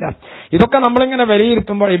എത്തുന്നില്ല. ഇതൊക്കെ നമ്മളിങ്ങനെ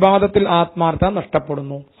വിലയിരുത്തുമ്പോൾ ഇബാദത്തിൽ ആത്മാർത്ഥത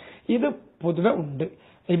നഷ്ടപ്പെടുന്നു. ഇത് പൊതുവെ ഉണ്ട്.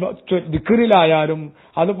 ദിക്റിലായാലും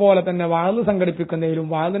അതുപോലെ തന്നെ വഅദ് സംഘടിപ്പിക്കുന്നതിലും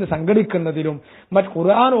വഅദിന് സംഘടിക്കുന്നതിലും മറ്റ്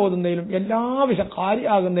ഖുർആൻ ഓതുന്നതിലും എല്ലാ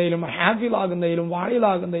കാര്യമാകുന്നതിലും ഹാഫിളാകുന്നതിലും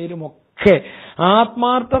വായിലാകുന്നതിലും ഒക്കെ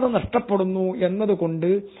ആത്മാർത്ഥത നഷ്ടപ്പെടുന്നു എന്നതുകൊണ്ട്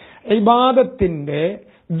ഇബാദത്തിന്റെ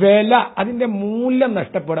വില, അതിന്റെ മൂല്യം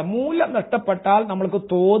നഷ്ടപ്പെടുക. മൂല്യം നഷ്ടപ്പെട്ടാൽ നമ്മൾക്ക്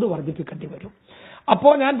തോത് വർദ്ധിപ്പിക്കേണ്ടി വരും. അപ്പോ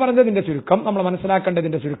ഞാൻ പറഞ്ഞതിന്റെ ചുരുക്കം, നമ്മൾ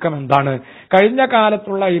മനസ്സിലാക്കേണ്ടതിന്റെ ചുരുക്കം എന്താണ്? കഴിഞ്ഞ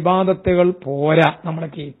കാലത്തുള്ള ഇബാദത്തുകൾ പോരാ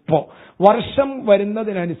നമ്മൾക്ക് ഇപ്പോ. വർഷം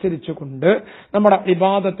വരുന്നതിനനുസരിച്ച് കൊണ്ട് നമ്മുടെ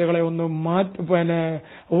ഇബാദത്തുകളെ ഒന്ന്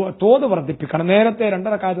തോത് വർദ്ധിപ്പിക്കണം. നേരത്തെ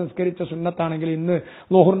 2 റക്അത്ത് നിസ്കരിച്ച സുന്നത്താണെങ്കിൽ ഇന്ന്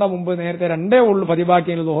ളുഹറിന്റെ മുമ്പ് നേരത്തെ 2 ഉള്ളൂ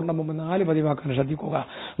പതിവാക്കിയെങ്കിൽ ളുഹറിന്റെ മുമ്പ് 4 പതിവാക്കാൻ ശ്രദ്ധിക്കുക.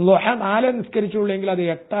 ളുഹ 4 നിസ്കരിച്ചുള്ളെങ്കിൽ അത്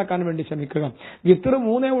 8 ആക്കാൻ വേണ്ടി ശ്രമിക്കുക. വിത്ർ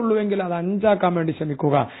 3 ഉള്ളുവെങ്കിൽ അത് 5 ആക്കാൻ വേണ്ടി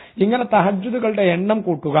ശ്രമിക്കുക. ഇങ്ങനെ തഹജ്ജുദുകളുടെ എണ്ണം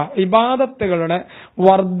കൂട്ടുക. ഇബാദത്തുകളുടെ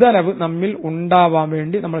വർദ്ധനവ് നമ്മിൽ ഉണ്ടാവാൻ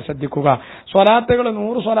വേണ്ടി നമ്മൾ ശ്രദ്ധിക്കുക. സ്വലാത്തുകൾ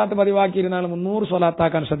 100 സ്വലാത്ത് പതിവാക്കിയിരുന്നാൽ 300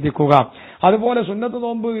 സ്വലാത്താക്കാൻ ശ്രദ്ധിക്കുക. അതുപോലെ സുന്നത്ത്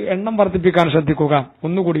നോമ്പ് എണ്ണം വർദ്ധിപ്പിക്കാൻ ശ്രദ്ധിക്കുക.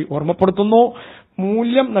 ഒന്നുകൂടി ഓർമ്മപ്പെടുത്തുന്നു,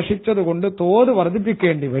 മൂല്യം നശിച്ചതുകൊണ്ട് തോത്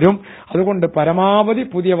വർദ്ധിപ്പിക്കേണ്ടി വരും. അതുകൊണ്ട് പരമാവധി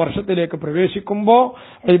പുതിയ വർഷത്തിലേക്ക് പ്രവേശിക്കുമ്പോൾ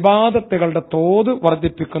ഇബാദത്തുകളുടെ തോത്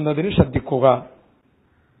വർദ്ധിപ്പിക്കുന്നതിന് ശ്രദ്ധിക്കുക.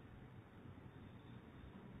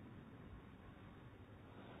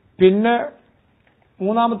 പിന്നെ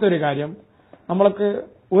മൂന്നാമത്തെ ഒരു കാര്യം, നമ്മൾക്ക്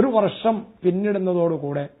ഒരു വർഷം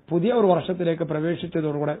പിന്നിടുന്നതോടുകൂടെ പുതിയ ഒരു വർഷത്തിലേക്ക്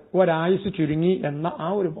പ്രവേശിച്ചതോടുകൂടെ ഒരായുസ് ചുരുങ്ങി എന്ന ആ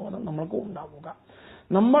ഒരു ബോധം നമ്മൾക്ക് ഉണ്ടാവുക.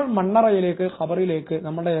 നമ്മൾ മണ്ണറയിലേക്ക്, ഖബറിലേക്ക്,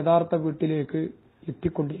 നമ്മുടെ യഥാർത്ഥ വീട്ടിലേക്ക്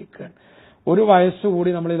എത്തിക്കൊണ്ടിരിക്കുകയാണ്. ഒരു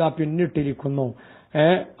വയസ്സുകൂടി നമ്മളിതാ പിന്നിട്ടിരിക്കുന്നു.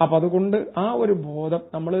 അപ്പൊ അതുകൊണ്ട് ആ ഒരു ബോധം,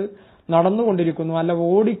 നമ്മൾ നടന്നുകൊണ്ടിരിക്കുന്നു, അല്ല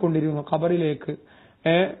ഓടിക്കൊണ്ടിരിക്കുന്നു ഖബറിലേക്ക്.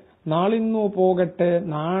 നാളിന്നു പോകട്ടെ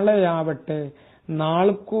നാളെയാവട്ടെ,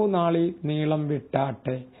 നാൾക്കു നാളി നീളം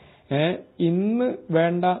വിട്ടാട്ടെ, ഇന്ന്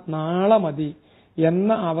വേണ്ട നാളെ മതി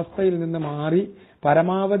എന്ന അവസ്ഥയിൽ നിന്ന് മാറി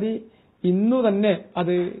പരമാവധി ഇന്നു തന്നെ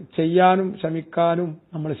അത് ചെയ്യാനും ശ്രമിക്കാനും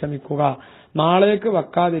നമ്മൾ ശ്രമിക്കുക. നാളേക്ക്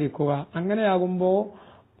വെക്കാതിരിക്കുക. അങ്ങനെയാകുമ്പോ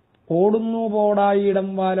ഓടുന്നു പോടായിടം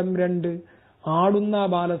വാലം 2, ആടുന്ന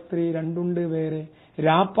ബാലസ്ത്രീ 2 വേറെ,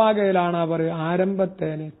 രാപ്പാകയിലാണ് അവർ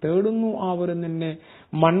ആരംഭത്തേനെ, തേടുന്നു അവർ നിന്നെ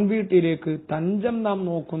മൺവീട്ടിലേക്ക്, തഞ്ചം നാം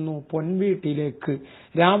നോക്കുന്നു പൊൻവീട്ടിലേക്ക്.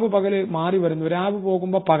 രാവ് പകല് മാറി വരുന്നു, രാവ്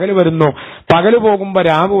പോകുമ്പോ പകല് വരുന്നു, പകല് പോകുമ്പോ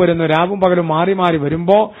രാവ് വരുന്നു, രാവും പകലും മാറി മാറി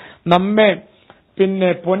വരുമ്പോ നമ്മെ പിന്നെ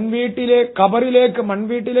പൊൻവീട്ടിലേക്ക്, ഖബറിലേക്ക്,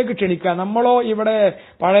 മൺവീട്ടിലേക്ക് ക്ഷണിക്കുക. നമ്മളോ ഇവിടെ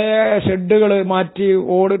പഴയ ഷെഡുകൾ മാറ്റി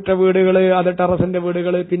ഓടിട്ട വീടുകൾ, അത് ടെറസിന്റെ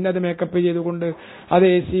വീടുകൾ, പിന്നെ അത് മേക്കപ്പ് ചെയ്തുകൊണ്ട് അത്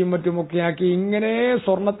AC മറ്റുമൊക്കെ ആക്കി ഇങ്ങനെ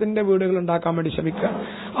സ്വർണത്തിന്റെ വീടുകൾ ഉണ്ടാക്കാൻ വേണ്ടി ശ്രമിക്കുക.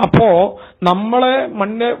 അപ്പോ നമ്മളെ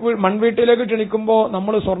മൺവീട്ടിലേക്ക് ക്ഷണിക്കുമ്പോ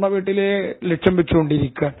നമ്മൾ സ്വർണ്ണ വീട്ടിലെ ലക്ഷ്യം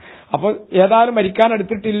വെച്ചുകൊണ്ടിരിക്കുക. അപ്പൊ ഏതായാലും മരിക്കാൻ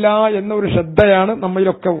എടുത്തിട്ടില്ല എന്നൊരു ശ്രദ്ധയാണ്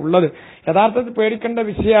നമ്മളിലൊക്കെ ഉള്ളത്. യഥാർത്ഥത്തിൽ പേടിക്കേണ്ട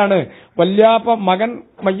വിഷയമാണ്. വല്യാപ്പ മകൻ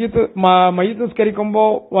മയ്യിത്ത് നിസ്കരിക്കുമ്പോ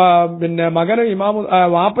പിന്നെ മകന്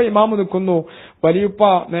വാപ്പ ഇമാമ് നിൽക്കുന്നു, വലിയുപ്പ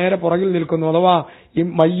നേരെ പുറകിൽ നിൽക്കുന്നു. അഥവാ ഈ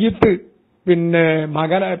മയ്യിത്ത് പിന്നെ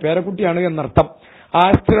മകനെ പേരക്കുട്ടിയാണ് എന്നർത്ഥം.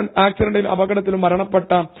 ആക്സിഡന്റിൽ അപകടത്തിലും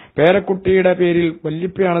മരണപ്പെട്ട പേരക്കുട്ടിയുടെ പേരിൽ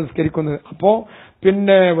വല്ലിപ്പയാണ് നിസ്കരിക്കുന്നത്. അപ്പോ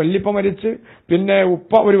പിന്നെ വല്ലിപ്പ മരിച്ച് പിന്നെ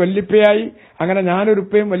ഉപ്പ ഒരു വല്ലിപ്പയായി, അങ്ങനെ ഞാനൊരു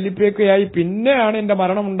ഉപ്പയും വല്ലിപ്പയൊക്കെയായി, പിന്നെയാണ് എന്റെ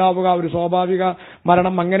മരണം ഉണ്ടാവുക, ഒരു സ്വാഭാവിക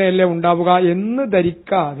മരണം അങ്ങനെയല്ലേ ഉണ്ടാവുക എന്ന്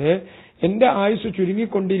ധരിക്കാതെ എന്റെ ആയുസ്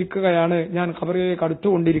ചുരുങ്ങിക്കൊണ്ടിരിക്കുകയാണ്, ഞാൻ ഖബറിലേക്ക്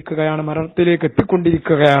അടുത്തുകൊണ്ടിരിക്കുകയാണ്, മരണത്തിലേക്ക്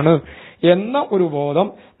എത്തിക്കൊണ്ടിരിക്കുകയാണ് എന്ന ഒരു ബോധം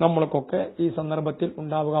നമ്മൾക്കൊക്കെ ഈ സന്ദർഭത്തിൽ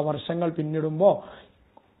ഉണ്ടാവുക, വർഷങ്ങൾ പിന്നിടുമ്പോ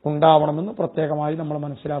ഉണ്ടാവണമെന്ന് പ്രത്യേകമായി നമ്മൾ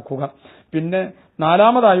മനസ്സിലാക്കുക. പിന്നെ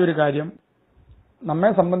നാലാമതായ ഒരു കാര്യം, നമ്മെ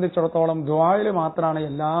സംബന്ധിച്ചിടത്തോളം ദുആയിൽ മാത്രമാണ്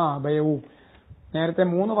എല്ലാ അഭയവും. നേരത്തെ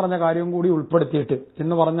 3 പറഞ്ഞ കാര്യവും കൂടി ഉൾപ്പെടുത്തിയിട്ട്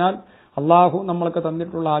എന്ന് പറഞ്ഞാൽ അള്ളാഹു നമ്മൾക്ക്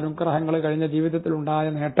തന്നിട്ടുള്ള അനുഗ്രഹങ്ങൾ, കഴിഞ്ഞ ജീവിതത്തിൽ ഉണ്ടായ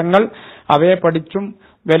നേട്ടങ്ങൾ, അവയെ പഠിച്ചും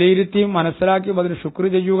വിലയിരുത്തിയും മനസ്സിലാക്കിയും അതിന് ശുക്ർ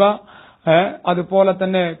ചെയ്യുക, അതുപോലെ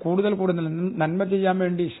തന്നെ കൂടുതൽ നന്മ ചെയ്യാൻ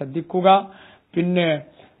വേണ്ടി ശ്രദ്ധിക്കുക. പിന്നെ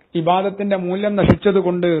ഇബാദത്തിന്റെ മൂല്യം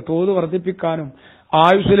നശിച്ചതുകൊണ്ട് തോത് വർദ്ധിപ്പിക്കാനും,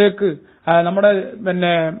 ആയുസ്സിലേക്ക് നമ്മുടെ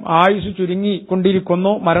ആയുസ്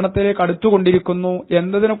ചുരുങ്ങിക്കൊണ്ടിരിക്കുന്നു, മരണത്തിലേക്ക് അടുത്തുകൊണ്ടിരിക്കുന്നു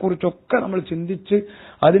എന്നതിനെ കുറിച്ചൊക്കെ നമ്മൾ ചിന്തിച്ച്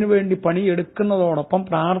അതിനുവേണ്ടി പണിയെടുക്കുന്നതോടൊപ്പം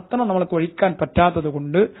പ്രാർത്ഥന നമ്മൾക്ക് ഒഴിക്കാൻ പറ്റാത്തത്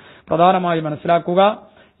കൊണ്ട് പ്രധാനമായി മനസ്സിലാക്കുക,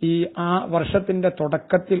 ഈ വർഷത്തിന്റെ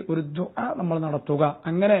തുടക്കത്തിൽ ഒരു ദുആ നമ്മൾ നടത്തുക.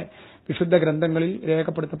 അങ്ങനെ വിശുദ്ധ ഗ്രന്ഥങ്ങളിൽ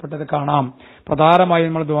രേഖപ്പെടുത്തപ്പെട്ടത് കാണാം. പ്രധാനമായി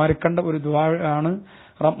നമ്മൾ ദ്വാരിക്കേണ്ട ഒരു ദുആ ആണ്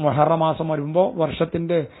മുഹറം മാസം വരുമ്പോ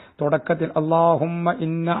വർഷത്തിന്റെ തുടക്കത്തിൽ അല്ലാഹുമ്മ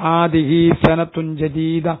ഇന്ന ആദിഹി സനത്തുൻ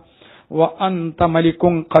ജദീദ വഅൻത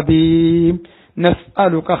മലികുൻ ഖദീം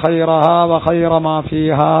നസ്അലുക ഖൈറഹാ വഖൈറ മാ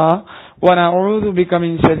ഫീഹാ വനഊദു ബിക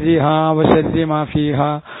മിൻ ശർരിഹാ വശർരി മാ ഫീഹാ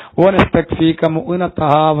വനസ്തഗ്ഫീക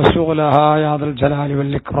മുഅനതഹാ വശുഗ്ലഹാ യാ ദൽ ജലാലി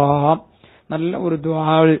വൽ ഇക്റാം. നല്ല ഒരു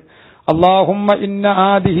ദുആ. അല്ലാഹുമ്മ ഇന്ന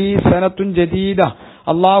ആദിഹി സനത്തുൻ ജദീദ,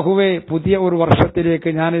 അല്ലാഹുവേ പുതിയ ഒരു വർഷത്തിലേക്ക്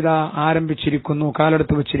ഞാനിതാ ആരംഭിച്ചിരിക്കുന്നു,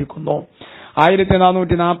 കാലെടുത്ത് വെച്ചിരിക്കുന്നു.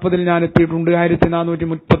 1440 ഞാൻ എത്തിയിട്ടുണ്ട്,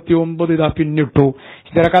 1439 ഇതാ പിന്നിട്ടു.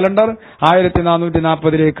 ഇതര കലണ്ടർ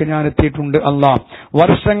 1440 ഞാൻ എത്തിയിട്ടുണ്ട്. അല്ലാ,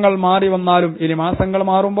 വർഷങ്ങൾ മാറി വന്നാലും, ഇനി മാസങ്ങൾ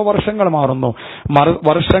മാറുമ്പോ വർഷങ്ങൾ മാറുന്നു,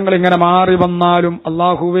 വർഷങ്ങൾ ഇങ്ങനെ മാറി വന്നാലും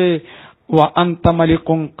അല്ലാഹുവേ വഅൻത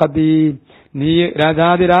മലികുൻ ഖദീം, നീ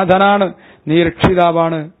രാജാതിരാജനാണ്, നീ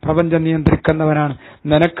രക്ഷിതാവാണ്, പ്രപഞ്ചം നിയന്ത്രിക്കുന്നവനാണ്,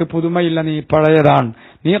 നിനക്ക് പുതുമയില്ല, നീ പഴയതാണ്,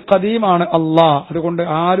 നീ ഖദീമാണ് അല്ലാ. അതുകൊണ്ട്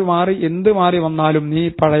ആര് മാറി എന്ത് മാറി വന്നാലും നീ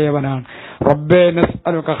പഴയവനാണ്. റബ്ബേ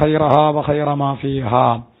നസ്അലുക ഖൈറഹാ വഖൈറ മാ ഫീഹാ,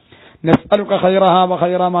 നസ്അലുക ഖൈറഹാ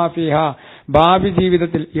വഖൈറ മാ ഫീഹാ. ഭാവി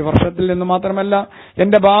ജീവിതത്തിൽ, ഈ വർഷത്തിൽ നിന്ന് മാത്രമല്ല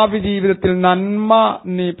എന്റെ ഭാവി ജീവിതത്തിൽ നന്മ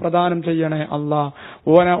നീ പ്രദാനം ചെയ്യണേ അല്ലാ.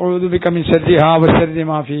 വനഊദു ബിക മിൻ ശർരിഹാ വശർരി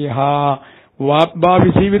മാ ഫീഹാ, ഭാവി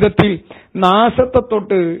ജീവിതത്തിൽ നാശത്തെ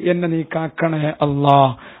തൊട്ട് എന്നെ നീ കാക്കണേ അല്ലാ.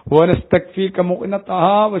 വനസ്തഗ്ഫീക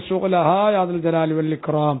മുഅനതഹാ വശുഗ്ലഹാ യാ ദൽ ജലാലി വൽ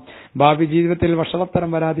ഇക്റാം. ഭാവി ജീവിതത്തിൽ വഷളത്തരം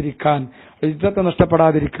വരാതിരിക്കാൻ, ഇജ്ജത്ത്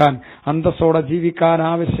നഷ്ടപ്പെടാതിരിക്കാൻ, അന്തസ്സോടെ ജീവിക്കാൻ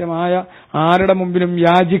ആവശ്യമായ, ആരുടെ മുമ്പിലും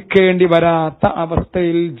യാചിക്കേണ്ടി വരാത്ത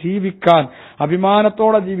അവസ്ഥയിൽ ജീവിക്കാൻ,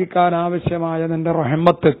 അഭിമാനത്തോടെ ജീവിക്കാൻ ആവശ്യമായ നിന്റെ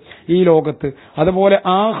റഹ്മത്ത് ഈ ലോകത്ത്, അതുപോലെ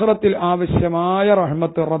ആഖിറത്തിൽ ആവശ്യമായ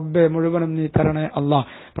റഹ്മത്ത് റബ്ബേ മുഴുവനും നീ തരണേ അല്ലാ.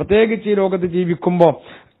 പ്രത്യേകിച്ച് ഈ ലോകത്ത് ജീവിക്കുമ്പോ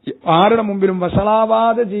ആരുടെ മുമ്പിലും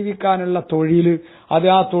വഷളാവാതെ ജീവിക്കാനുള്ള തൊഴില്, അത്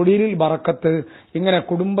ആ തൊഴിലിൽ ബറക്കത്ത്, ഇങ്ങനെ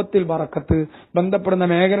കുടുംബത്തിൽ ബറക്കത്ത്, ബന്ധപ്പെടുന്ന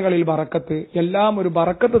മേഖലകളിൽ ബറക്കത്ത്, എല്ലാം ഒരു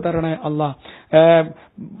ബറക്കത്ത് തരണേ അല്ലാ.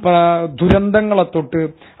 ദുരന്തങ്ങളെ തൊട്ട്,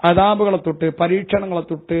 അദാബുകളെ തൊട്ട്, പരീക്ഷണങ്ങളെ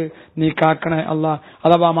തൊട്ട് നീ കാക്കണേ അല്ലാ.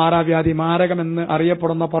 അഥവാ മാറാവ്യാധി,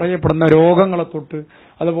 മാരകമെന്ന് പറയപ്പെടുന്ന രോഗങ്ങളെ തൊട്ട്,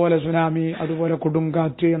 അതുപോലെ സുനാമി, അതുപോലെ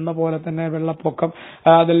കൊടുങ്കാറ്റ് എന്ന പോലെ തന്നെ വെള്ളപ്പൊക്കം,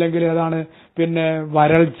 അതല്ലെങ്കിൽ ഏതാണ് പിന്നെ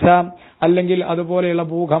വരൾച്ച, അല്ലെങ്കിൽ അതുപോലെയുള്ള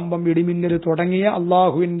ഭൂകമ്പം, ഇടിമിന്നൽ തുടങ്ങിയ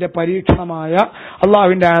അള്ളാഹുവിന്റെ പരീക്ഷണമായ,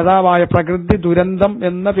 അള്ളാഹുവിന്റെ അദാബായ പ്രകൃതി ദുരന്തം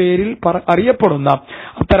എന്ന പേരിൽ അറിയപ്പെടുന്ന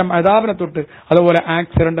അത്തരം അദാബിനെ തൊട്ട്, അതുപോലെ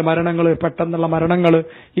ആക്സിഡന്റ് മരണങ്ങൾ, പെട്ടെന്നുള്ള മരണങ്ങൾ,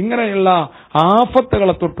 ഇങ്ങനെയുള്ള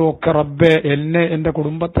ആഫത്തുകളെ തൊട്ടും ഒക്കെ റബ്ബെ എന്നെ, എന്റെ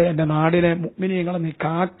കുടുംബത്തെ, എന്റെ നാടിനെ, മുഅ്മിനീങ്ങളെ നീ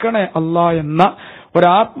കാക്കണേ അല്ലാ എന്ന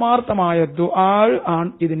ഒരാത്മാർത്ഥമായ ദുആ ആണ്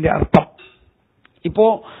ഇതിന്റെ അർത്ഥം. ഇപ്പോ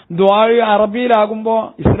ദുആ അറബിയിലാകുമ്പോ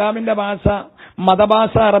ഇസ്ലാമിന്റെ ഭാഷ,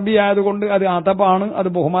 മതഭാഷ അറബി ആയതുകൊണ്ട് അത് അദബാണ്, അത്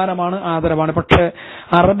ബഹുമാനമാണ്, ആദരവാണ്. പക്ഷെ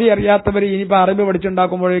അറബി അറിയാത്തവർ ഇനിയിപ്പോ അറബി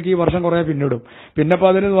പഠിച്ചുണ്ടാക്കുമ്പോഴേക്ക് ഈ വർഷം കുറെ പിന്നിടും, പിന്നെപ്പോ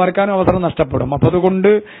അതിന് ദ്വാരക്കാനും അവസരം നഷ്ടപ്പെടും. അപ്പൊ അതുകൊണ്ട്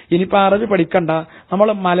ഇനിയിപ്പോ അറബി പഠിക്കണ്ട, നമ്മൾ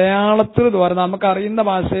മലയാളത്തിൽ ദ്വാര, നമുക്ക് അറിയുന്ന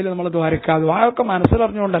ഭാഷയിൽ നമ്മൾ ദ്വാരക്കാതെ, അതൊക്കെ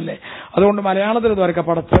മനസ്സിലറിഞ്ഞുകൊണ്ടല്ലേ. അതുകൊണ്ട് മലയാളത്തിൽ ദ്വാരക്ക.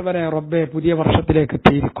 പടച്ചവനെ റബ്ബെ പുതിയ വർഷത്തിലേക്ക്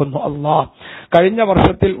എത്തിയിരിക്കുന്നു അല്ലാ. കഴിഞ്ഞ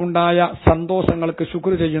വർഷത്തിൽ ഉണ്ടായ സന്തോഷങ്ങൾക്ക്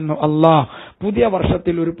ശുക്ർ ചെയ്യുന്നു അല്ലാ. പുതിയ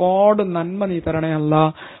വർഷത്തിൽ ഒരുപാട് നന്മ നീ തരണേ അല്ലാ.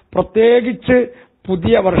 പ്രത്യേകിച്ച്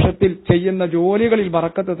പുതിയ വർഷത്തിൽ ചെയ്യുന്ന ജോലികളിൽ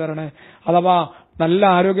ബറക്കത്ത് തരണേ. അഥവാ നല്ല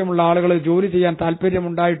ആരോഗ്യമുള്ള ആളുകൾ ജോലി ചെയ്യാൻ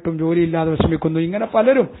താല്പര്യമുണ്ടായിട്ടും ജോലിയില്ലാതെ വിഷമിക്കുന്നു. ഇങ്ങനെ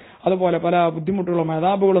പലരും അതുപോലെ പല ബുദ്ധിമുട്ടുകളും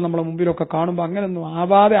അദാബുകളും നമ്മുടെ മുമ്പിലൊക്കെ കാണുമ്പോൾ അങ്ങനെയൊന്നും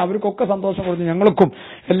ആവാതെ അവർക്കൊക്കെ സന്തോഷം കൊടുത്ത് ഞങ്ങൾക്കും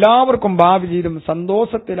എല്ലാവർക്കും ഭാവി ജീവിതം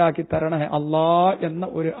സന്തോഷത്തിലാക്കി തരണേ അല്ലാ എന്ന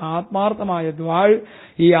ഒരു ആത്മാർത്ഥമായ ദുആ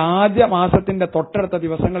ഈ ആദ്യ മാസത്തിന്റെ തൊട്ടടുത്ത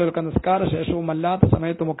ദിവസങ്ങളിലൊക്കെ നിസ്കാര ശേഷവും അല്ലാത്ത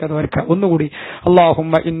സമയത്തുമൊക്കെ അത് വരയ്ക്കുക. ഒന്നുകൂടി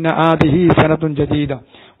അല്ലാഹുമ്മ ഇന്ന ആദിഹി സനത്തുൻ ജദീദ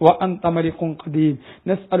وأنت ملك قديم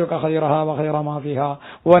نسألك خيرها وخير ما فيها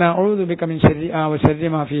ونعوذ بك من شرها وشر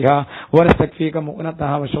ما فيها ونستكفيك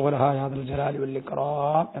مؤنتها وشغلها يا ذا الجلال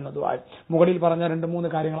والإكرام എന്ന ദുആ. മുകളിൽ പറഞ്ഞ 2-3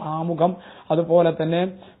 കാര്യങ്ങൾ ആമുഖം, അതുപോലെ തന്നെ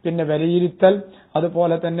പിന്നെ വിലയിരുത്തൽ,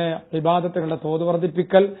 അതുപോലെ തന്നെ ഇബാദത്തുകളുടെ തോത്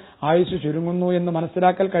വർദ്ധിപ്പിക്കൽ, ആയുസ് ചുരുങ്ങുന്നു എന്ന്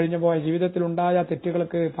മനസ്സിലാക്കൽ, കഴിഞ്ഞു പോയ ജീവിതത്തിലുണ്ടായ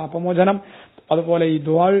തെറ്റുകൾക്ക് പാപമോചനം, അതുപോലെ ഈ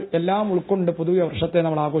ദുആ എല്ലാം ഉൾക്കൊണ്ട് പുതിയ വർഷത്തെ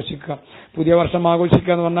നമ്മൾ ആഘോഷിക്കുക. പുതിയ വർഷം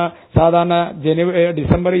ആഘോഷിക്കുക എന്ന് പറഞ്ഞാൽ സാധാരണ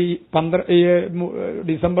ഡിസംബർ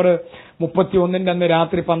 31 അന്ന്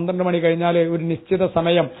രാത്രി 12 മണി കഴിഞ്ഞാൽ ഒരു നിശ്ചിത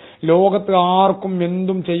സമയം ലോകത്ത് ആർക്കും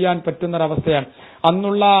എന്തും ചെയ്യാൻ പറ്റുന്നൊരവസ്ഥയാണ്.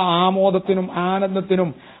 അന്നുള്ള ആമോദത്തിനും ആനന്ദത്തിനും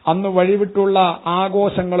അന്ന് വഴിവിട്ടുള്ള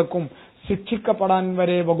ആഘോഷങ്ങൾക്കും ശിക്ഷിക്കപ്പെടാൻ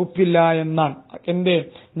വരെ വകുപ്പില്ല എന്നാണ്. എന്റെ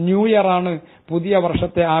ന്യൂ ഇയർ ആണ് പുതിയ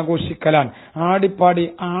വർഷത്തെ ആഘോഷിക്കലാൻ. ആടിപ്പാടി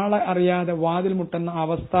ആളെ അറിയാതെ വാതിൽ മുട്ടുന്ന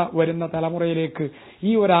അവസ്ഥ വരുന്ന തലമുറയിലേക്ക്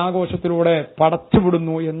ഈ ഒരു ആഘോഷത്തിലൂടെ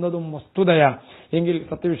പടച്ചുവിടുന്നു എന്നതും വസ്തുതയാണ്. എങ്കിൽ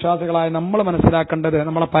സത്യവിശ്വാസികളായ നമ്മൾ മനസ്സിലാക്കേണ്ടത്,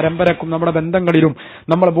 നമ്മളെ പരമ്പരക്കും നമ്മുടെ ബന്ധങ്ങളിലും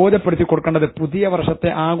നമ്മൾ ബോധ്യപ്പെടുത്തി കൊടുക്കേണ്ടത് പുതിയ വർഷത്തെ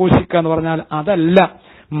ആഘോഷിക്കുക എന്ന് പറഞ്ഞാൽ അതല്ല,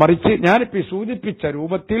 മറിച്ച് ഞാനിപ്പോ സൂചിപ്പിച്ച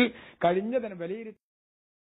രൂപത്തിൽ കഴിഞ്ഞതിന് വിലയിരുത്തി